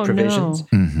all made provisions.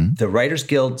 No. Mm-hmm. The Writers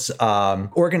Guild's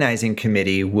organizing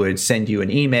committee would send you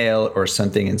an email or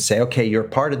something and say, okay, you're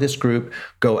part of this group.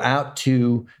 Go out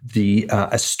to the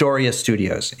Astoria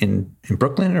Studios in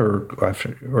Brooklyn or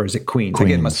is it Queens?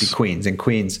 Again, it must be Queens. In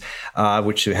Queens,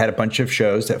 which had a bunch of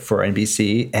shows for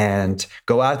NBC, and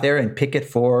go out there and picket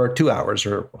for 2 hours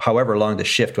or however long the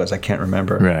shift was. I can't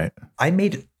remember. Right. I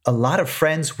made a lot of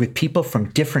friends with people from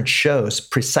different shows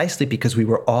precisely because we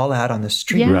were all out on the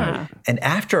street. Yeah. Right. And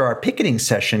after our picketing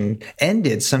session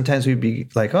ended, sometimes we'd be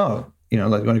like, oh,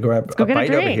 like, want to grab a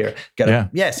bite over here.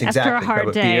 Yes, exactly. After a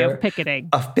hard day of picketing.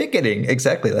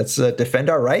 Exactly. Let's defend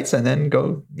our rights and then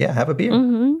go, have a beer.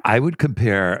 Mm-hmm. I would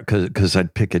compare, because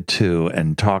I'd picket too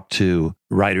and talk to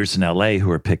writers in LA who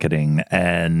were picketing,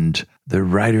 and the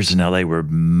writers in LA were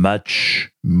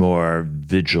much more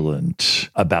vigilant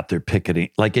about their picketing.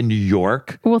 Like in New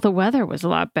York. Well, the weather was a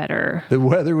lot better. The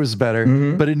weather was better.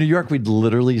 Mm-hmm. But in New York, we'd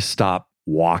literally stop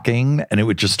walking and it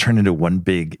would just turn into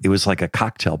it was like a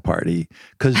cocktail party,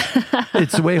 because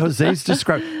it's the way Jose's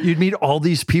described. You'd meet all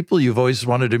these people you've always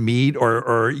wanted to meet,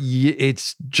 or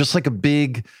it's just like a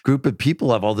big group of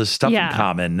people have all this stuff in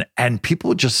common, and people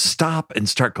would just stop and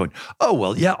start going, oh,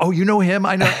 well, yeah, oh, you know him,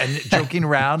 I know, and joking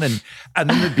around, and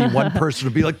then there'd be one person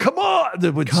who'd be like, come on,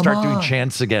 that would start doing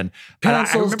chants again. And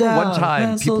I remember one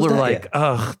time people were like,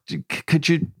 ugh, could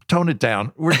you tone it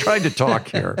down? We're trying to talk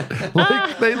here.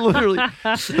 Like they literally,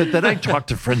 but then I talked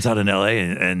to friends out in LA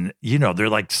and they're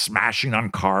like smashing on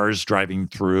cars driving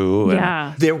through.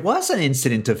 Yeah. There was an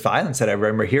incident of violence that I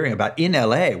remember hearing about in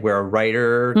LA where a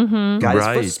writer got his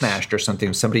foot smashed or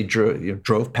something. Somebody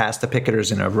drove past the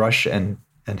picketers in a rush and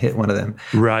hit one of them.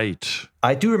 Right.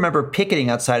 I do remember picketing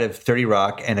outside of 30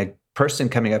 Rock and a person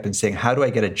coming up and saying, how do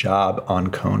I get a job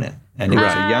on Conan? And it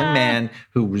was a young man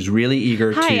who was really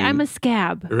eager Hi, I'm a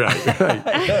scab. Right.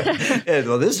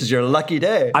 Well, this is your lucky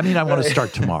day. I mean, I want to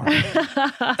start tomorrow.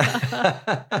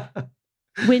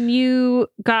 When you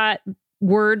got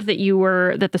word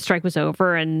that the strike was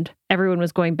over and everyone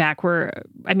was going back, were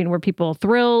people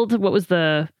thrilled? What was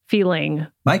the feeling?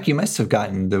 Mike, you must have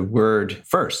gotten the word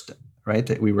first, right?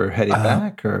 That we were heading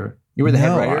back, or you were the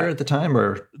head writer at the time,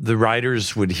 or the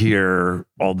writers would hear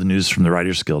all the news from the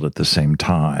Writers Guild at the same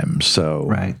time.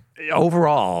 So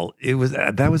overall,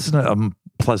 that was a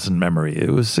pleasant memory.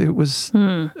 It was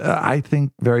I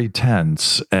think very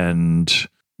tense and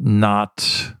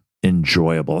not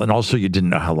enjoyable. And also you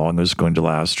didn't know how long it was going to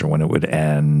last or when it would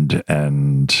end.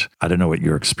 And I don't know what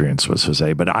your experience was,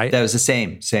 Jose, but that was the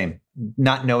same.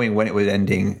 Not knowing when it was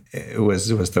ending was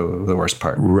the worst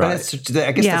part. Right. But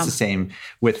I guess that's the same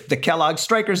with the Kellogg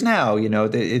strikers now.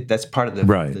 That's part of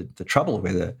the trouble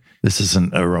with it. This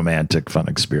isn't a romantic, fun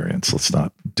experience. Let's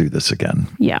not do this again.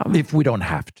 Yeah. If we don't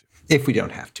have to.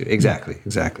 Exactly.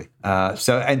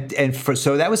 So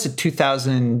that was in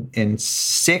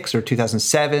 2006 or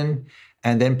 2007,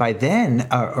 and then by then,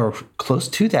 or close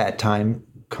to that time,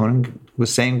 Conan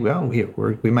was saying, "Well,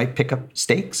 we might pick up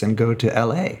stakes and go to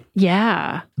L.A."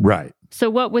 Yeah, right. So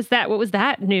what was that? What was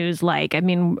that news like? I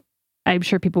mean, I'm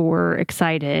sure people were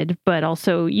excited, but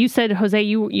also you said, Jose,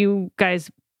 you guys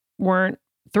weren't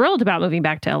thrilled about moving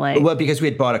back to LA. Well, because we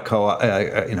had bought a co-op,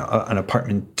 an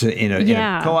apartment in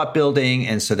a co-op building.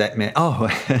 And so that meant,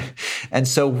 and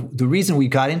so the reason we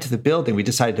got into the building, we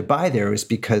decided to buy there was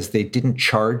because they didn't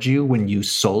charge you when you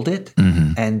sold it.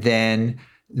 Mm-hmm. And then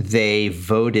they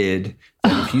voted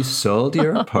that if you sold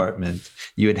your apartment,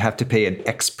 you would have to pay an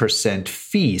X%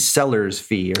 fee, seller's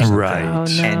fee or something. Right. Oh,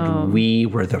 no. And we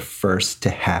were the first to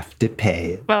have to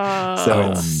pay it.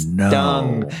 So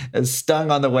it stung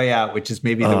on the way out, which is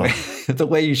maybe the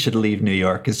way you should leave New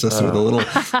York, is just with a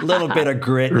little bit of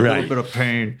grit, a little bit of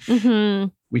pain. Mm-hmm.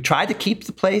 We tried to keep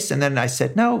the place, and then I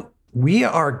said, no, we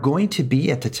are going to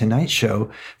be at the Tonight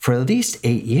Show for at least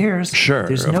 8 years. Sure,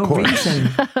 there's no reason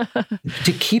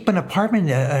to keep an apartment,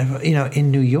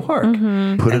 in New York.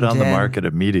 Mm-hmm. Put it on the market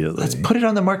immediately. Let's put it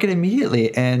on the market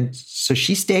immediately. And so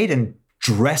she stayed and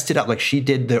dressed it up like she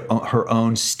did her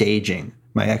own staging.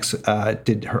 My ex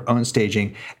did her own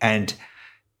staging and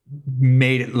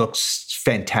made it look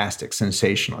fantastic,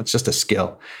 sensational. It's just a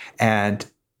skill. And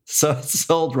so it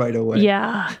sold right away.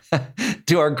 Yeah.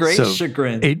 To our great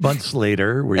chagrin. 8 months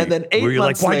later, were you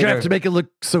like, why'd you have to make it look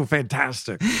so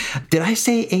fantastic? Did I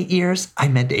say 8 years? I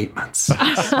meant 8 months.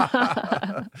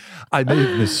 I may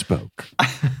have misspoke.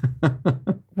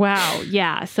 Wow.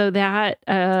 Yeah. So that...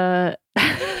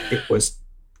 It was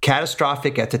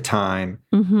catastrophic at the time.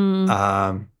 Mm-hmm.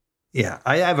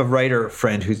 I have a writer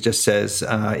friend who just says,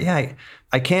 I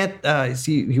can't,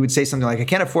 he would say something like, I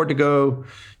can't afford to go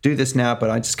do this now,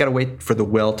 but I just got to wait for the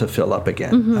well to fill up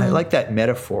again. Mm-hmm. I like that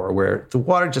metaphor where the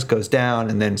water just goes down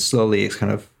and then slowly it's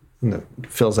kind of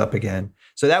fills up again.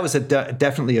 So that was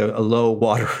definitely a low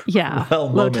water well low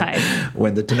moment tide.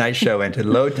 When the Tonight Show entered.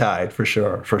 Low tide, for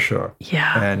sure.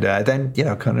 Yeah. And then,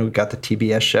 kind of got the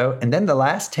TBS show. And then the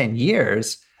last 10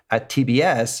 years at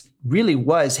TBS really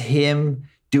was him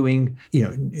doing,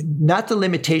 not the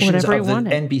limitations of the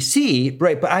NBC,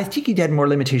 right? But I think he had more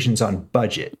limitations on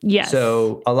budget. Yes.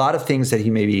 So a lot of things that he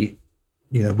maybe,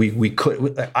 we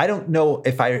could, I don't know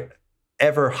if I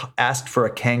ever asked for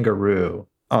a kangaroo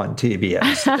on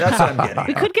TBS. That's what I'm getting.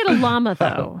 We could get a llama,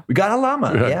 though. We got a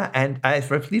llama, yeah. And I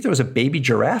believe there was a baby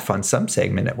giraffe on some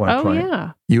segment at one point. Oh,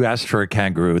 yeah. You asked for a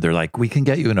kangaroo. They're like, we can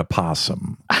get you an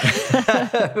opossum.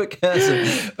 It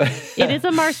is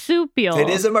a marsupial. It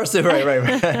is a marsupial.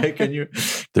 Right. Can you?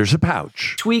 There's a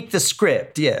pouch. Tweak the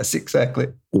script. Yes,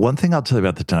 exactly. One thing I'll tell you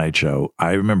about The Tonight Show,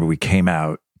 I remember we came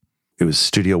out, it was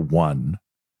Studio One,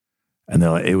 and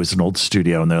they're like, it was an old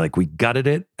studio, and they're like, we gutted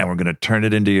it, and we're going to turn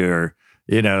it into your...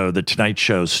 the Tonight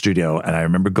Show studio. And I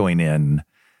remember going in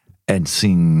and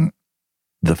seeing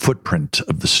the footprint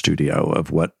of the studio,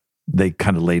 of what they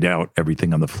kind of laid out,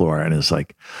 everything on the floor. And it's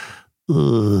like,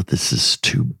 this is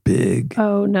too big.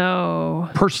 Oh, no.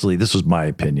 Personally, this was my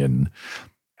opinion.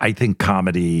 I think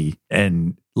comedy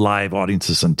and live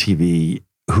audiences on TV,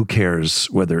 who cares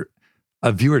whether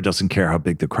a viewer doesn't care how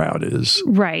big the crowd is.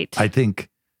 Right. I think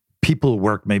people who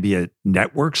work maybe at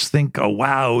networks think, oh,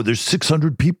 wow, there's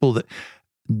 600 people.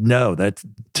 No,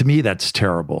 to me, that's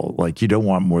terrible. Like, you don't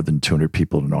want more than 200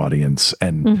 people in an audience.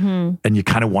 And and you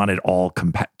kind of want it all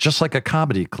compact, just like a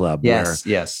comedy club.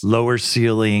 Yes. Lower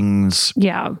ceilings.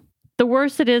 Yeah. The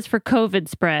worse it is for COVID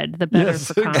spread, the better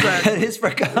for comedy. Exactly. It is for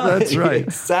comedy. That's right.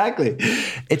 Exactly.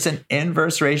 It's an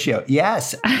inverse ratio.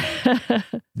 Yes.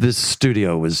 This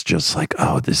studio was just like,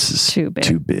 oh, this is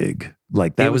too big.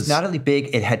 Like that it was not only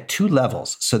big, it had 2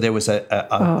 levels. So there was an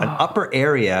upper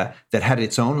area that had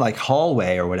its own like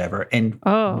hallway or whatever. And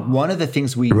one of the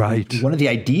things one of the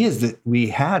ideas that we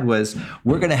had was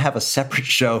we're going to have a separate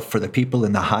show for the people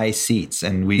in the high seats.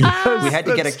 And we had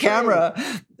to get a camera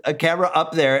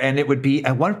up there, and it would be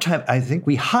at one time, I think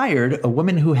we hired a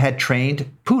woman who had trained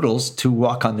poodles to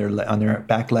walk on their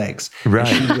back legs. Right.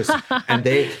 And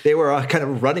they were all kind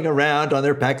of running around on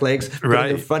their back legs, putting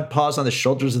their front paws on the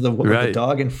shoulders of the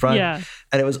dog in front. Yeah.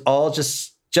 And it was all just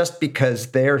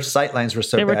because their sight lines were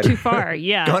so bad. They were too far,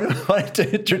 yeah. God wanted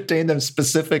to entertain them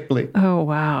specifically. Oh,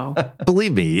 wow.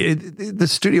 Believe me, the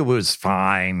studio was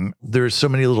fine. There's so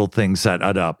many little things that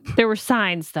add up. There were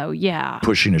signs, though, yeah.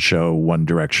 Pushing a show one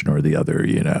direction or the other,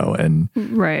 and...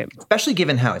 Right. Especially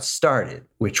given how it started,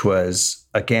 which was,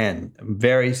 again,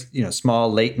 very,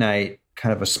 small, late night,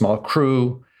 kind of a small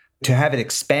crew. To have it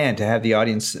expand, to have the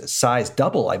audience size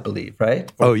double, I believe,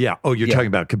 right? Oh, yeah. Oh, you're talking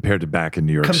about compared to back in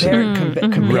New York City.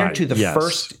 Compared to the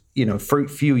first,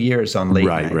 few years on late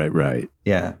night. Right.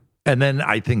 Yeah. And then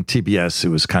I think TBS, it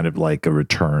was kind of like a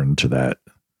return to that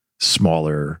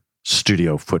smaller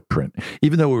studio footprint.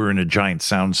 Even though we were in a giant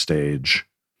soundstage,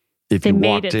 if you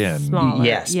walked in. Smaller.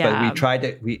 Yes, yeah. but we tried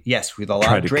to. With a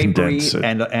lot of drapery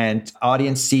and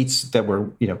audience seats that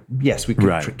were, we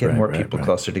could get more people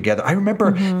closer together. I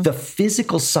remember the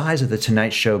physical size of the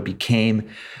Tonight Show became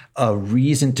a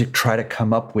reason to try to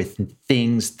come up with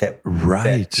things that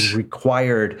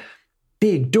required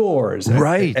big doors.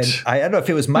 Right. And I don't know if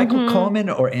it was Michael Coleman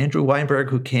or Andrew Weinberg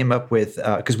who came up with,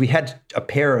 because we had a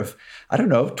pair of,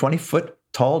 20-foot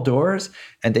tall doors,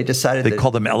 and they decided they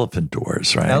call them elephant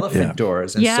doors, right? Elephant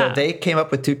doors. And so they came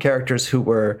up with two characters who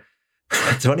were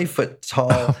 20-foot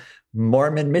tall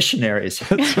Mormon missionaries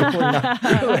who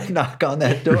would knock on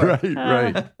that door.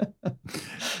 Right.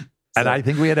 And I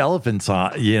think we had elephants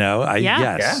on,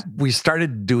 yes. We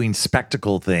started doing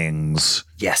spectacle things.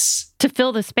 Yes. To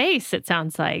fill the space, it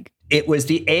sounds like. It was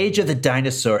the age of the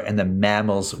dinosaur, and the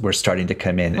mammals were starting to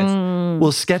come in.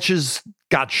 Well, sketches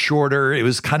got shorter. It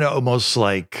was kind of almost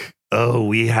like,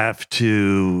 we have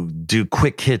to do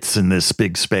quick hits in this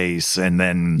big space and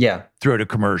then throw to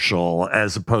commercial,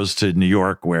 as opposed to New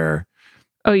York where...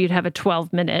 you'd have a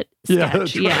 12-minute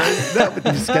sketch. But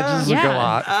these sketches would go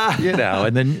on,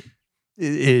 and then...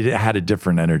 It had a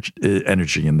different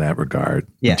energy in that regard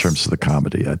in terms of the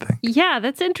comedy, I think. Yeah,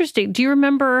 that's interesting. Do you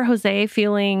remember, Jose,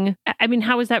 feeling,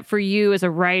 how was that for you as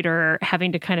a writer,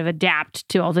 having to kind of adapt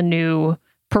to all the new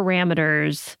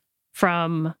parameters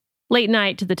from late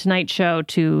night to the Tonight Show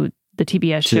to the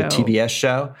TBS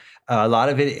show? A lot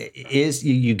of it is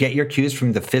you get your cues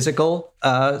from the physical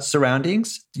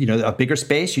surroundings. A bigger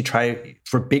space, you try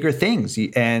for bigger things,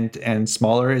 and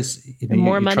smaller is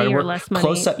more money or less money.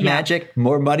 Close-up magic,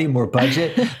 more money, more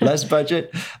budget, less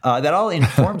budget. That all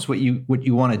informs what you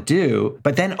want to do.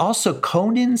 But then also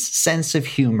Conan's sense of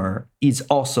humor is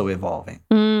also evolving.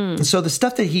 And so the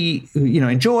stuff that he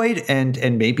enjoyed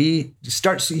and maybe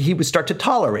he would start to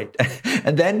tolerate,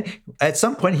 and then at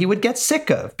some point he would get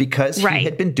sick of because he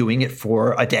had been doing it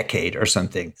for a decade or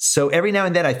something. So every now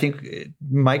and then, I think,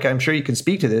 Mike, I'm sure you can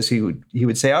speak to this. He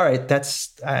would say, "All right,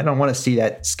 I don't want to see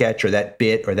that sketch or that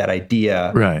bit or that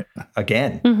idea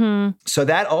again." So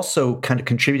that also kind of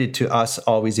contributed to us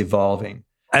always evolving.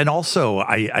 And also,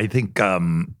 I think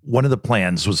one of the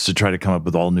plans was to try to come up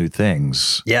with all new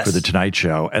things for the Tonight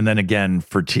Show. And then again,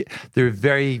 they're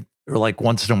very, like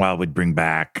once in a while we'd bring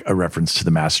back a reference to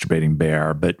the masturbating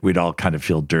bear, but we'd all kind of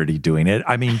feel dirty doing it.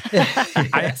 I mean,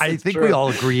 I think we all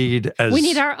agreed we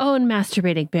need our own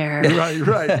masturbating bear.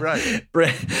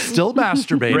 Right. Still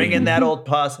masturbating. Bring in that old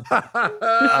possum.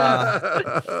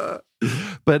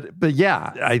 But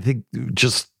yeah, I think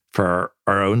just for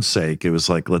our own sake, it was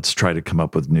like, let's try to come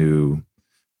up with new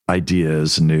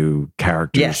ideas, new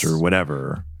characters or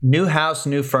whatever. New house,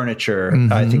 new furniture,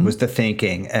 I think was the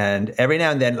thinking. And every now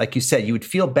and then, like you said, you would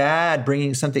feel bad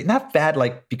bringing something, not bad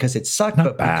like because it sucked,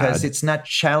 but because it's not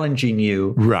challenging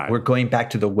you. Right. We're going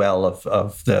back to the well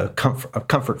of the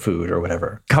comfort food or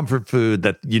whatever. Comfort food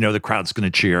that, the crowd's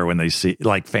going to cheer when they see,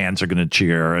 like fans are going to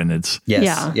cheer. And it's...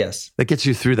 Yes. That gets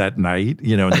you through that night,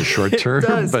 in the short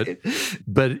term.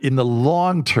 But in the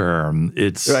long term,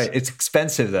 it's... Right. It's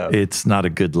expensive though. It's not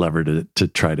a good lever to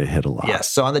try to hit a lot.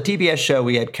 Yes. So on the TBS show,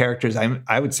 we had characters.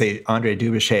 I would say Andre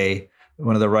Dubuchet,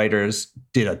 one of the writers,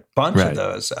 did a bunch of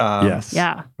those.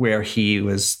 Where he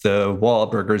was the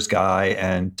Wahlburgers guy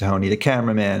and Tony the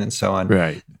cameraman and so on.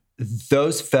 Right.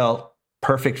 Those felt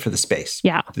perfect for the space.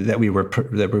 That we were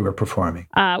performing.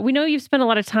 We know you've spent a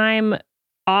lot of time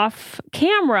off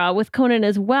camera with Conan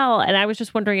as well, and I was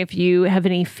just wondering if you have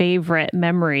any favorite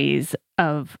memories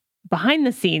of behind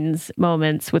the scenes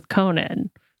moments with Conan.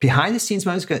 Behind the scenes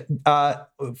moments on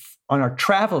our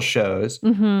travel shows,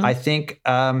 I think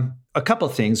a couple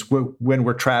of things. When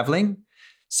we're traveling,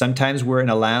 sometimes we're in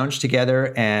a lounge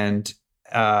together and,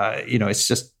 it's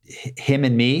just him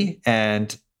and me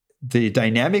and the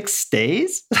dynamic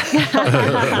stays. There's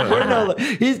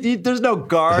no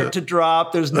guard to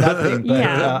drop. There's nothing.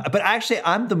 But actually,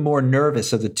 I'm the more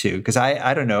nervous of the two because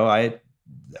I don't know. I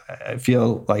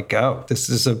feel like, this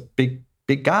is a big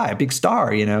guy, a big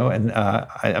star, and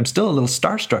I'm still a little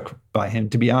starstruck by him,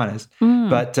 to be honest.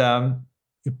 But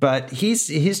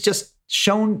he's just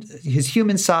shown his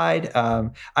human side.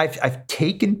 I've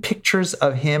taken pictures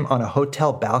of him on a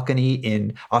hotel balcony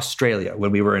in Australia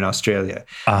when we were in Australia,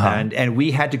 and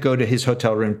we had to go to his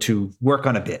hotel room to work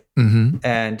on a bit,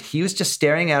 and he was just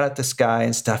staring out at the sky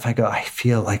and stuff. I go, I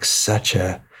feel like such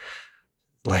a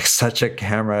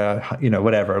camera,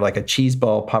 whatever, like a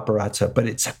cheeseball paparazzo, but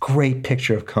it's a great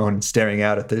picture of Conan staring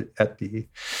out at the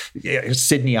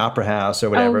Sydney Opera House or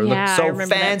whatever. It looked so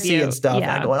fancy and stuff.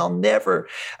 Yeah. I go,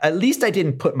 at least I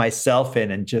didn't put myself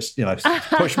in and just,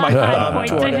 push my thumb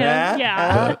toward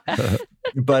that.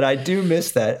 but I do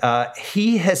miss that.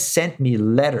 He has sent me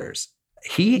letters.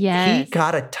 He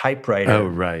got a typewriter. Oh,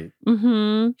 right.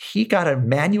 Mm-hmm. He got a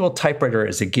manual typewriter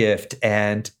as a gift,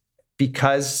 and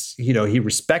because, he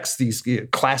respects these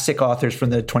classic authors from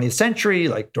the 20th century,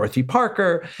 like Dorothy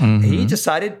Parker, he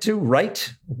decided to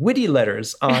write witty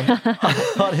letters on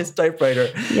his typewriter.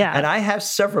 Yeah. And I have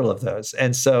several of those.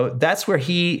 And so that's where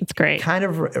he kind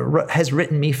of has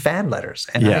written me fan letters.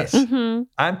 And yes.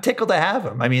 I'm tickled to have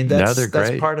them. I mean, that's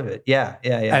part of it. Yeah.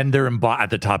 And they're at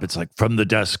the top, it's like, from the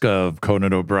desk of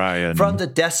Conan O'Brien. From the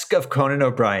desk of Conan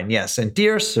O'Brien, yes. And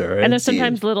dear sir. And there's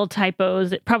sometimes little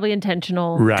typos, probably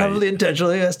intentional. Right. Probably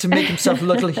intentionally, as to make himself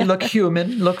look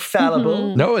human, look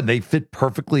fallible. No, and they fit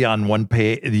perfectly on one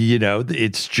page.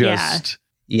 It's just...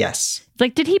 Yes.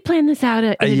 Like, did he plan this out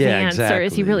in advance, exactly. or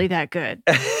is he really that good?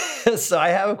 So I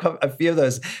have a few of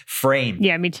those framed.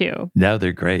 Yeah, me too. No,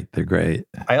 they're great. They're great.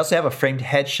 I also have a framed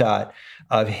headshot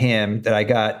of him that I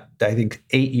got, I think,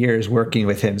 8 years working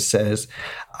with him. Says,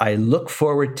 "I look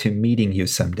forward to meeting you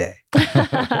someday."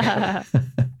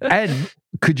 And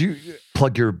could you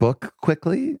plug your book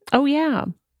quickly? Oh, yeah.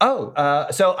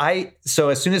 So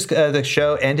as soon as the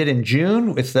show ended in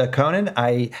June with Conan,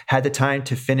 I had the time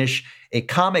to finish a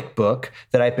comic book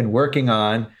that I've been working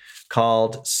on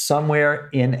called Somewhere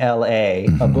in LA,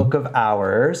 a book of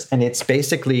hours. And it's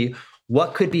basically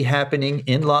what could be happening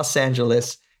in Los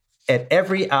Angeles at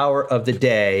every hour of the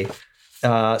day.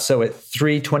 So at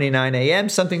 3:29 a.m.,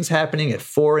 something's happening. At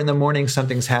 4 a.m,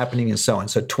 something's happening, and so on.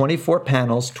 So 24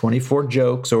 panels, 24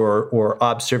 jokes or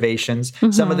observations,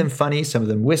 some of them funny, some of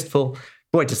them wistful.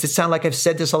 Boy, does it sound like I've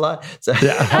said this a lot?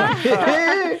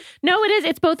 No, it is.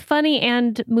 It's both funny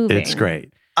and moving. It's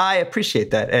great. I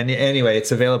appreciate that. And anyway,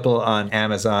 it's available on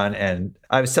Amazon. And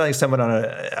I was telling someone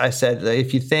I said,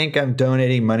 if you think I'm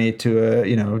donating money to,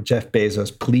 Jeff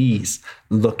Bezos, please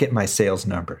look at my sales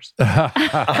numbers.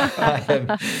 I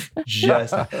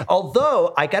am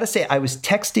although I got to say, I was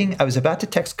about to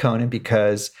text Conan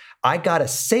because I got a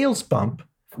sales bump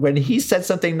when he said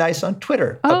something nice on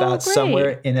Twitter about great.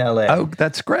 Somewhere in LA. Oh,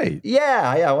 that's great. Yeah.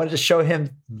 I wanted to show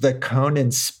him the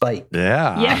Conan spike.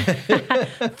 Yeah.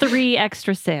 3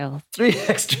 extra sales. 3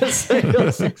 extra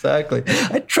sales, exactly.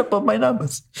 I tripled my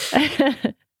numbers.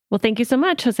 Well, thank you so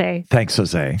much, Jose. Thanks,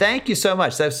 Jose. Thank you so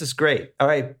much. That was just great. All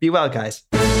right. Be well, guys.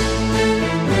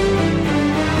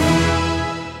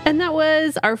 And that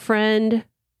was our friend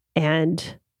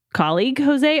and colleague,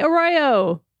 Jose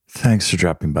Arroyo. Thanks for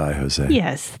dropping by, Jose.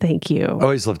 Yes, thank you.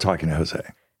 Always love talking to Jose.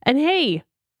 And hey,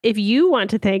 if you want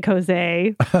to thank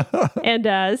Jose and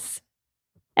us,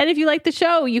 and if you like the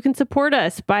show, you can support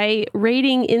us by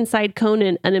rating Inside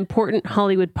Conan, an important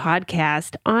Hollywood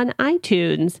podcast, on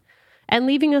iTunes and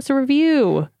leaving us a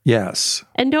review. Yes.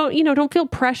 And don't feel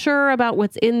pressure about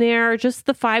what's in there. Just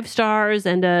the 5 stars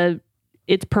and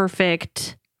it's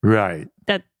perfect. Right.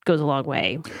 That goes a long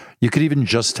way. You could even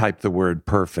just type the word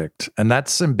perfect, and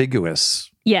that's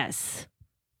ambiguous. Yes.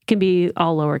 It can be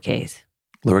all lowercase.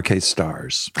 Lowercase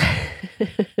stars.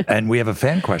 And we have a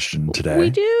fan question today. We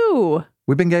do.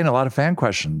 We've been getting a lot of fan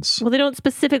questions. Well, they don't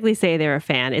specifically say they're a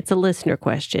fan. It's a listener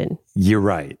question. You're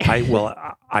right.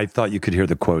 I thought you could hear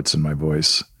the quotes in my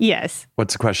voice. Yes.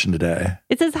 What's the question today?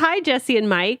 It says, "Hi, Jesse and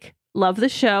Mike. Love the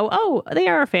show." Oh, they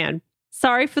are a fan.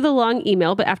 "Sorry for the long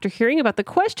email, but after hearing about the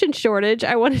question shortage,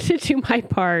 I wanted to do my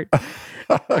part."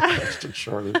 Question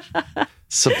shortage.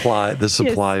 Supply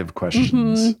of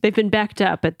questions. Mm-hmm. They've been backed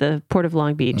up at the Port of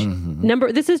Long Beach.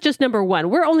 Mm-hmm. This is just number 1.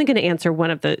 We're only going to answer one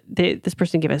of this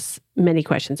person gave us many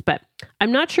questions, but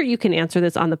I'm not sure you can answer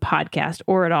this on the podcast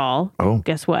or at all. Oh.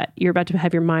 Guess what? You're about to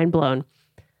have your mind blown.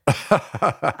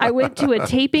 I went to a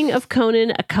taping of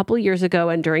Conan a couple years ago,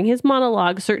 and during his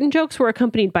monologue, certain jokes were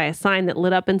accompanied by a sign that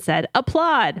lit up and said,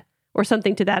 "Applaud," or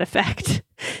something to that effect.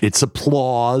 It's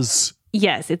applause.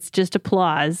 Yes, it's just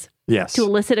applause. Yes. To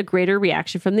elicit a greater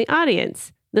reaction from the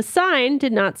audience. The sign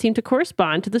did not seem to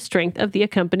correspond to the strength of the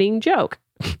accompanying joke.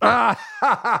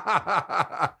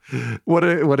 What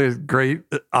a great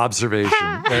observation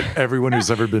that everyone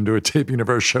who's ever been to a taping of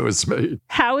our show has made.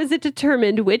 How is it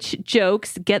determined which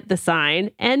jokes get the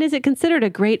sign? And is it considered a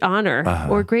great honor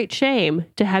or great shame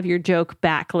to have your joke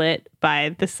backlit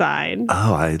by the sign?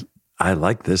 Oh, I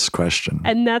like this question.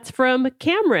 And that's from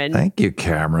Cameron. Thank you,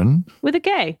 Cameron. With a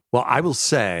K. Well, I will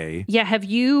say... Yeah, have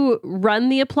you run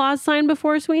the applause sign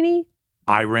before, Sweeney?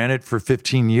 I ran it for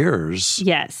 15 years.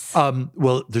 Yes.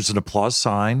 Well, there's an applause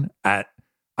sign I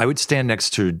would stand next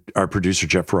to our producer,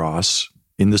 Jeff Ross,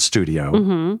 in the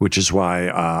studio, which is why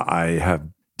I have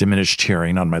diminished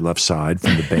hearing on my left side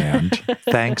from the band.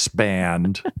 Thanks,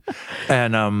 band.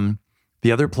 And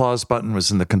the other applause button was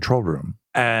in the control room.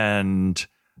 And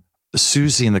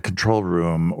Susie in the control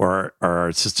room or our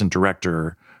assistant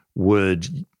director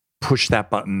would push that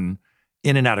button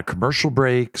in and out of commercial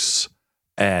breaks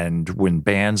and when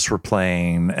bands were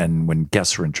playing and when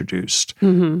guests were introduced.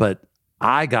 Mm-hmm. But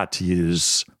I got to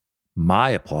use my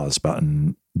applause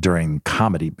button during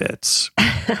comedy bits.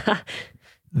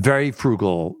 Very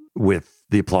frugal with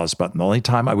the applause button. The only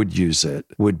time I would use it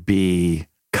would be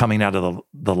coming out of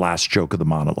the last joke of the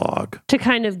monologue. To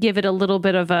kind of give it a little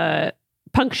bit of a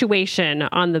punctuation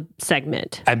on the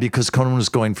segment. And because Conan was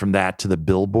going from that to the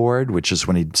billboard, which is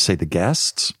when he'd say the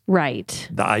guests. Right.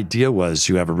 The idea was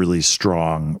you have a really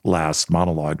strong last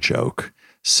monologue joke.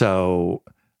 So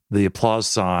the applause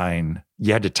sign,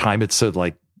 you had to time it so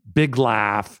like big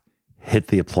laugh, hit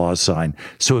the applause sign.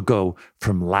 So it'd go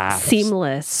from laugh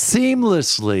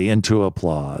seamlessly into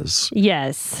applause.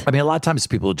 Yes. I mean, a lot of times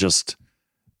people just,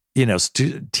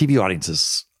 TV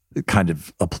audiences kind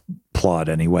of applaud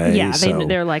anyway. Yeah, so.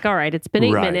 they're like, all right, it's been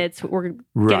 8 minutes. We're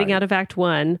getting out of Act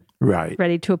 1. Right.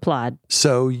 Ready to applaud.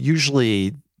 So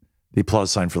usually the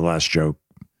applause sign for the last joke,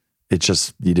 it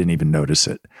just, you didn't even notice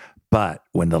it. But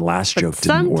when the last joke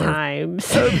didn't work. Sometimes.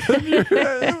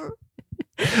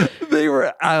 They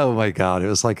were, oh my God. It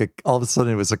was like all of a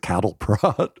sudden it was a cattle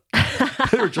prod.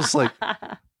 They were just like,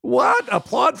 what?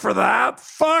 Applaud for that?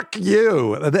 Fuck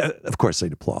you. Of course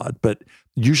they'd applaud, but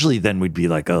usually then we'd be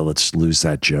like, oh, let's lose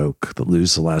that joke.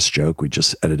 Lose the last joke. We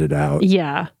just edit it out.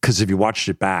 Yeah. Because if you watched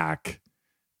it back,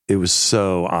 it was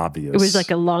so obvious. It was like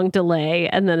a long delay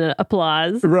and then an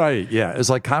applause. Right. Yeah. It was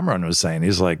like Cameron was saying.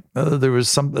 He's like, there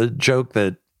was a joke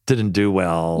that didn't do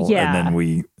well. Yeah. And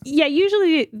then Yeah,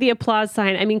 usually the applause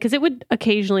sign, I mean, because it would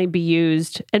occasionally be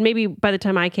used. And maybe by the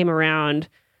time I came around,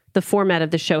 the format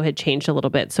of the show had changed a little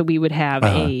bit. So we would have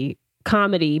a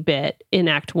comedy bit in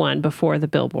Act 1 before the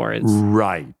billboards.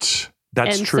 Right.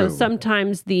 That's true. So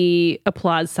sometimes the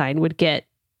applause sign would get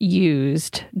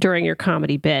used during your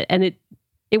comedy bit. And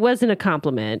it wasn't a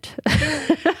compliment.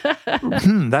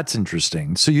 That's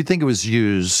interesting. So you think it was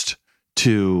used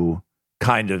to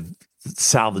kind of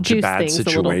salvage a bad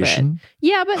situation?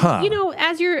 Yeah, but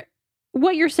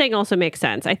what you're saying also makes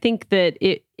sense. I think that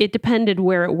it depended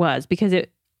where it was because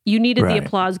you needed the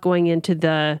applause going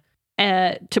into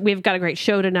we've got a great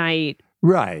show tonight.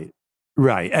 Right.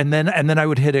 And then I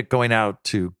would hit it going out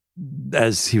to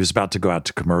as he was about to go out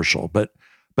to commercial. But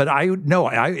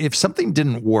if something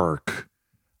didn't work,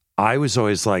 I was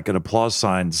always like an applause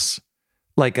signs,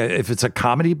 like if it's a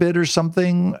comedy bit or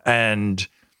something and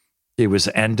it was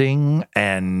ending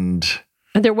and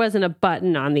there wasn't a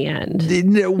button on the end.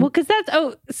 Well, because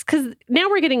now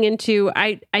we're getting into,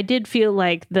 I did feel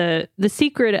like the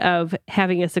secret of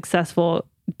having a successful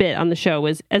bit on the show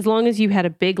was as long as you had a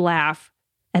big laugh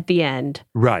at the end,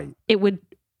 right? It would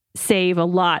save a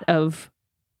lot of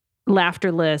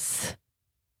laughterless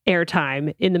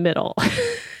airtime in the middle.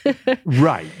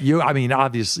 Right.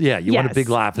 Obviously, yeah, you want a big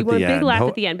laugh at the end. You want a big laugh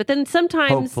at the end. But then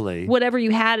sometimes hopefully whatever you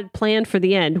had planned for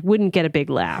the end wouldn't get a big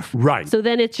laugh. Right. So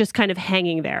then it's just kind of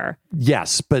hanging there.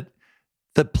 Yes, but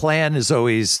the plan is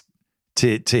always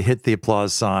to hit the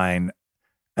applause sign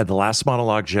at the last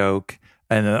monologue joke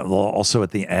and then also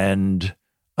at the end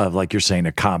of, like you're saying,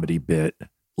 a comedy bit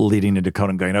leading into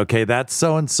Conan going, okay, that's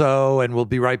so-and-so, and we'll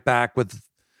be right back with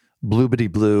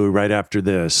Bloobity Blue right after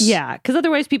this. Yeah, because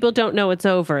otherwise people don't know it's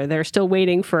over. They're still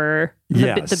waiting for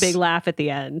the big laugh at the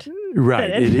end. Right.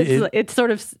 It's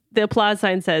sort of, the applause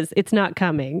sign says it's not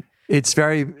coming. It's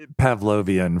very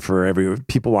Pavlovian for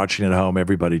people watching at home.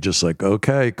 Everybody just like,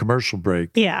 okay, commercial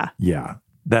break. Yeah. Yeah.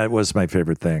 That was my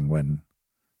favorite thing when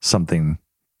something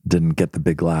didn't get the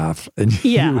big laugh and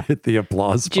you hit the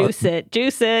applause button.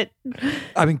 Juice it.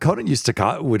 I mean, Conan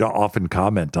would often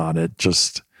comment on it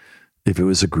just if it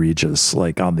was egregious,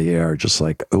 like on the air, just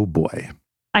like, oh boy.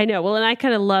 I know. Well, and I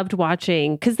kind of loved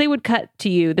watching because they would cut to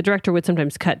you. The director would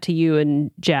sometimes cut to you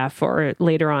and Jeff, or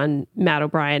later on, Matt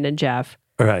O'Brien and Jeff.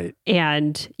 Right.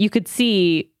 And you could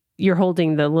see you're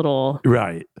holding the little...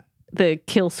 Right. The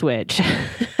kill switch.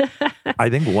 I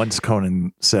think once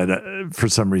Conan said, for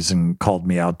some reason, called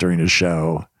me out during a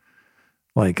show,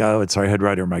 like, oh, it's our head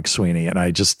writer, Mike Sweeney. And I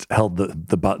just held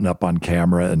the button up on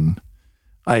camera and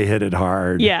I hit it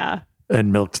hard. Yeah.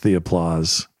 And milked the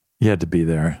applause. You had to be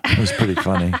there. It was pretty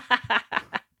funny.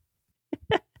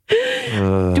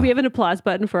 Do we have an applause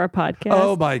button for our podcast?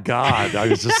 Oh my God. I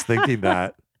was just thinking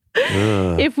that.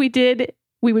 If we did,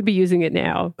 we would be using it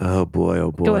now. Oh boy,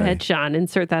 oh boy. Go ahead, Sean.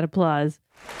 Insert that applause.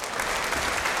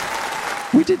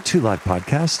 We did 2 live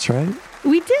podcasts, right?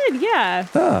 We did, yeah.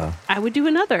 Oh. I would do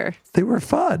another. They were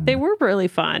fun. They were really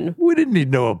fun. We didn't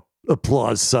need no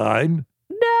applause sign.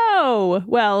 Oh,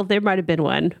 well, there might have been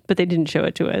one, but they didn't show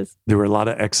it to us. There were a lot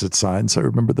of exit signs. I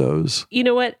remember those. You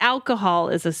know what? Alcohol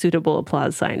is a suitable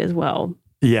applause sign as well.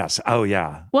 Yes. Oh,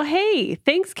 yeah. Well, hey,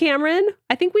 thanks, Cameron.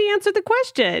 I think we answered the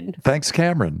question. Thanks,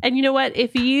 Cameron. And you know what?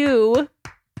 If you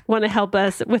want to help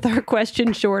us with our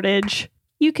question shortage,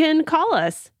 you can call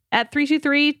us at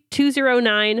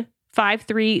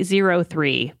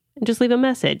 323-209-5303 and just leave a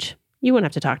message. You won't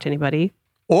have to talk to anybody.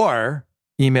 Or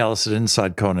email us at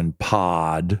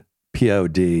InsideConanPod,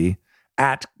 P-O-D,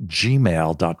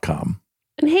 @gmail.com.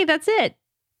 And hey, that's it.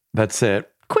 That's it.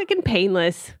 Quick and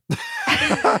painless.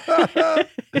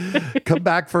 Come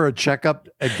back for a checkup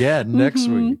again next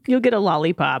week. You'll get a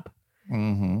lollipop.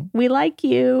 We like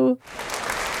you.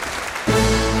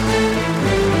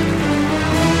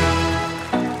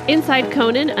 Inside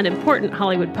Conan, an important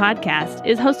Hollywood podcast,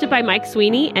 is hosted by Mike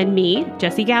Sweeney and me,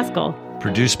 Jesse Gaskell.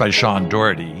 Produced by Sean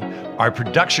Doherty. Our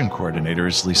production coordinator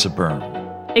is Lisa Byrne.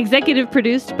 Executive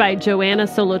produced by Joanna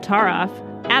Solotaroff,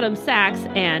 Adam Sachs,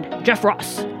 and Jeff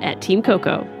Ross at Team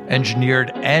Coco.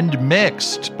 Engineered and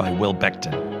mixed by Will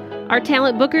Beckton. Our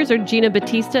talent bookers are Gina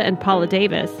Batista and Paula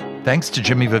Davis. Thanks to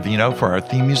Jimmy Vivino for our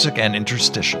theme music and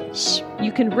interstitials.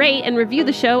 You can rate and review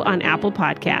the show on Apple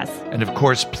Podcasts. And of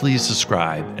course, please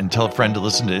subscribe and tell a friend to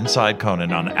listen to Inside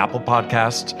Conan on Apple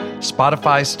Podcasts,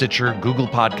 Spotify, Stitcher, Google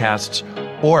Podcasts,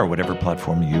 or whatever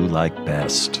platform you like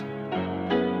best.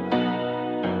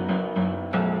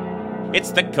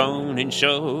 It's the Conan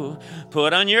Show.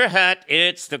 Put on your hat,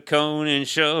 it's the Conan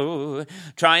Show.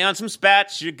 Try on some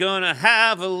spats, you're gonna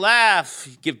have a laugh.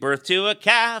 Give birth to a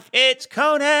calf, it's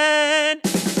Conan!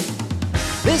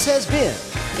 This has been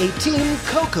a Team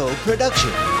Coco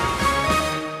production.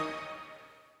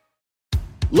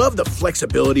 Love the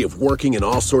flexibility of working in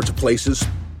all sorts of places?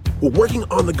 Well, working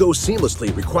on the go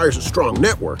seamlessly requires a strong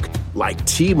network like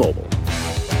T-Mobile.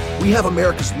 We have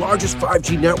America's largest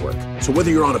 5G network, so whether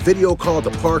you're on a video call at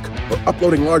the park or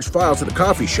uploading large files at a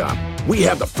coffee shop, we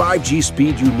have the 5G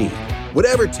speed you need.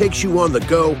 Whatever takes you on the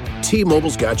go,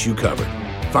 T-Mobile's got you covered.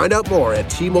 Find out more at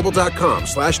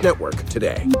T-Mobile.com/network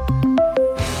today.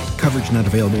 Coverage not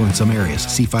available in some areas.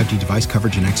 See 5G device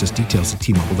coverage and access details at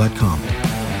T-Mobile.com.